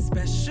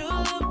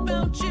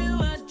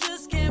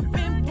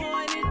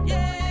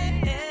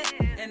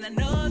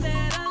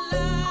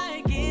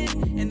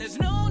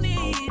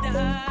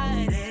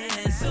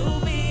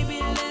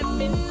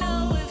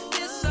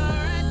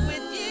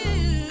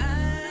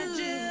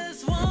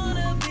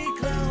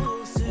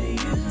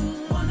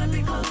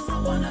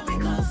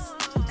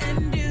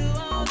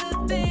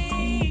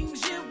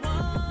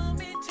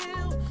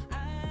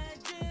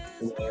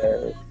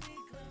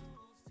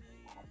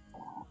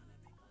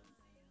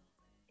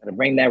Gotta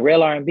bring that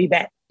real R&B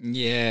back.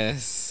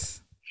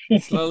 Yes.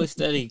 Slowly,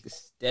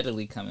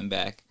 steadily coming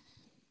back.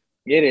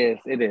 It is.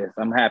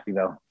 I'm happy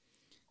though.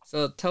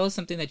 So tell us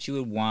something that you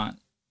would want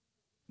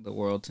the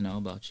world to know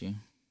about you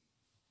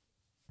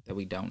that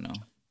we don't know.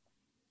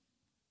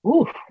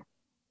 Ooh.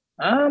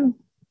 Oh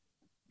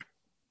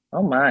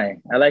my.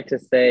 I like to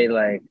say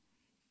like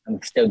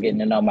I'm still getting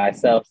to know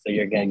myself, so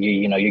you're getting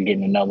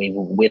to know me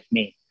with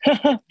me.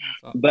 But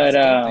that's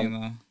a good thing,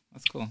 though.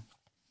 That's cool.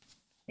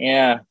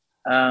 Yeah.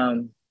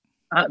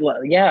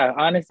 Yeah,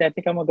 honestly, I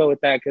think I'm gonna go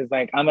with that because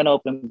like I'm an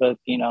open book,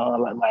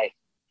 like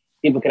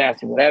people can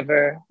ask me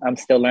whatever. I'm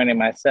still learning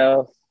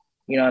myself.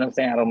 You know what I'm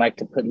saying? I don't like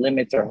to put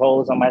limits or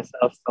holes on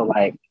myself. So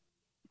like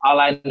all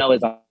I know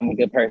is I'm a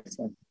good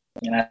person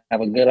and I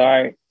have a good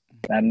heart.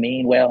 I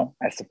mean well.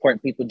 I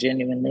support people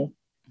genuinely.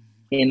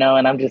 And I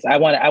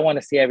want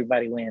to see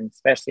everybody win,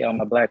 especially all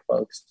my Black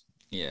folks.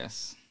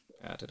 Yes.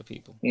 Out to the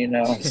people.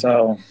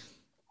 So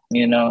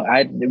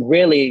I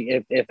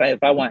really,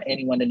 if I want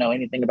anyone to know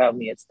anything about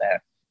me, it's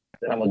that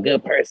I'm a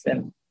good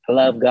person. I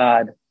love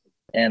God,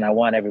 and I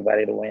want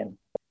everybody to win.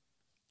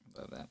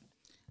 Love that.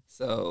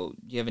 So,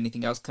 do you have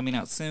anything else coming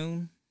out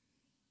soon?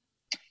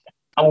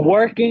 I'm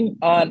working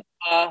on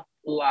a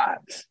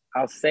lot.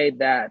 I'll say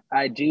that.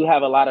 I do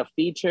have a lot of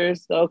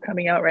features though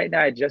coming out right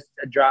now. I just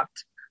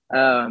dropped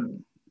a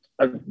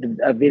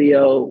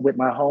video with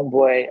my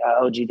homeboy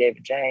OG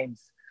David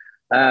James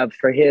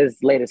for his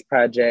latest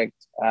project.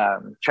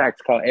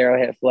 Tracks called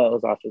Arrowhead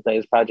Flows off his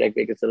latest project,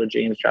 Biggest Little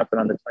Dreams, dropping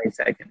on the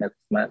 22nd of this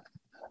month.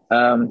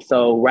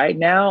 So right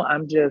now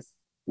I'm just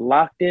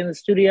locked in the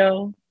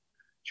studio,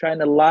 trying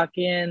to lock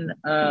in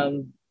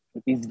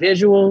with these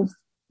visuals,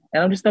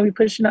 and I'm just gonna be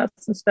pushing out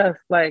some stuff,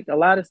 like a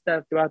lot of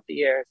stuff throughout the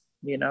years,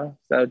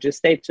 So just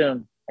stay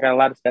tuned. I got a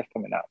lot of stuff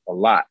coming out, a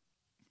lot.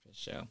 For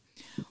sure.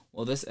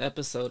 Well, this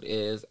episode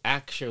is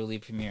actually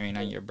premiering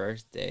on your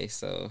birthday,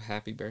 so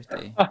happy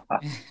birthday.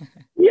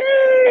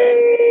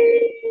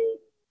 Yay!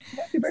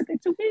 Happy birthday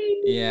to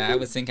me! Yeah, I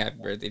would sing happy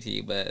birthday to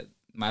you, but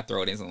my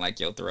throat isn't like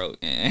your throat.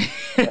 You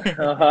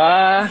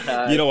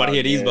don't want to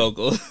hear these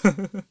vocals.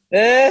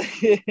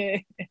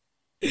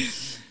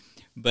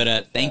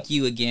 But thank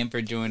you again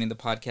for joining the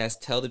podcast.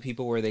 Tell the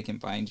people where they can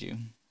find you.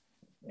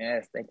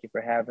 Yes, thank you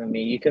for having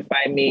me. You can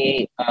find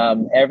me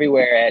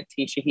everywhere at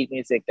Shaheed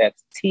Music.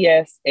 That's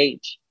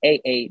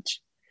TSHAHEED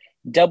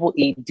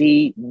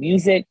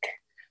Music.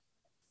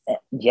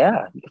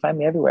 Yeah, you can find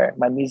me everywhere.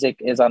 My music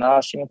is on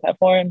all streaming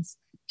platforms.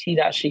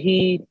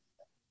 T.Shaheed.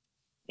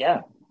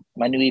 Yeah,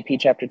 my new EP,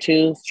 Chapter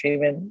 2,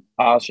 streaming,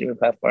 all streaming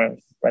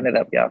platforms. Run it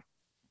up, y'all.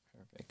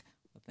 Perfect.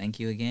 Well, thank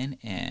you again,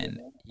 and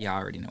y'all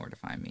already know where to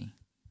find me.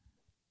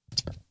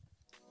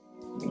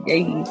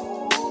 Yay.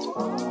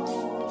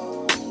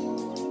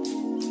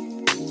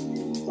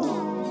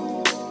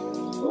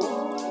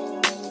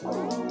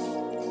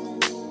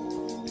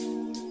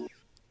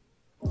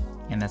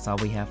 And that's all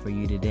we have for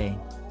you today.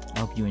 I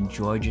hope you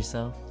enjoyed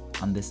yourself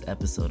on this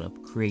episode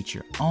of Create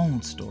Your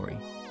Own Story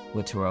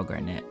with Terrell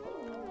Garnett.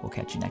 We'll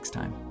catch you next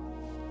time.